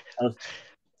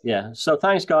 Yeah. So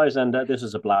thanks, guys, and this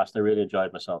is a blast. I really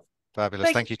enjoyed myself.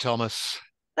 Fabulous. Thank you, Thomas.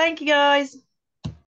 Thank you, guys.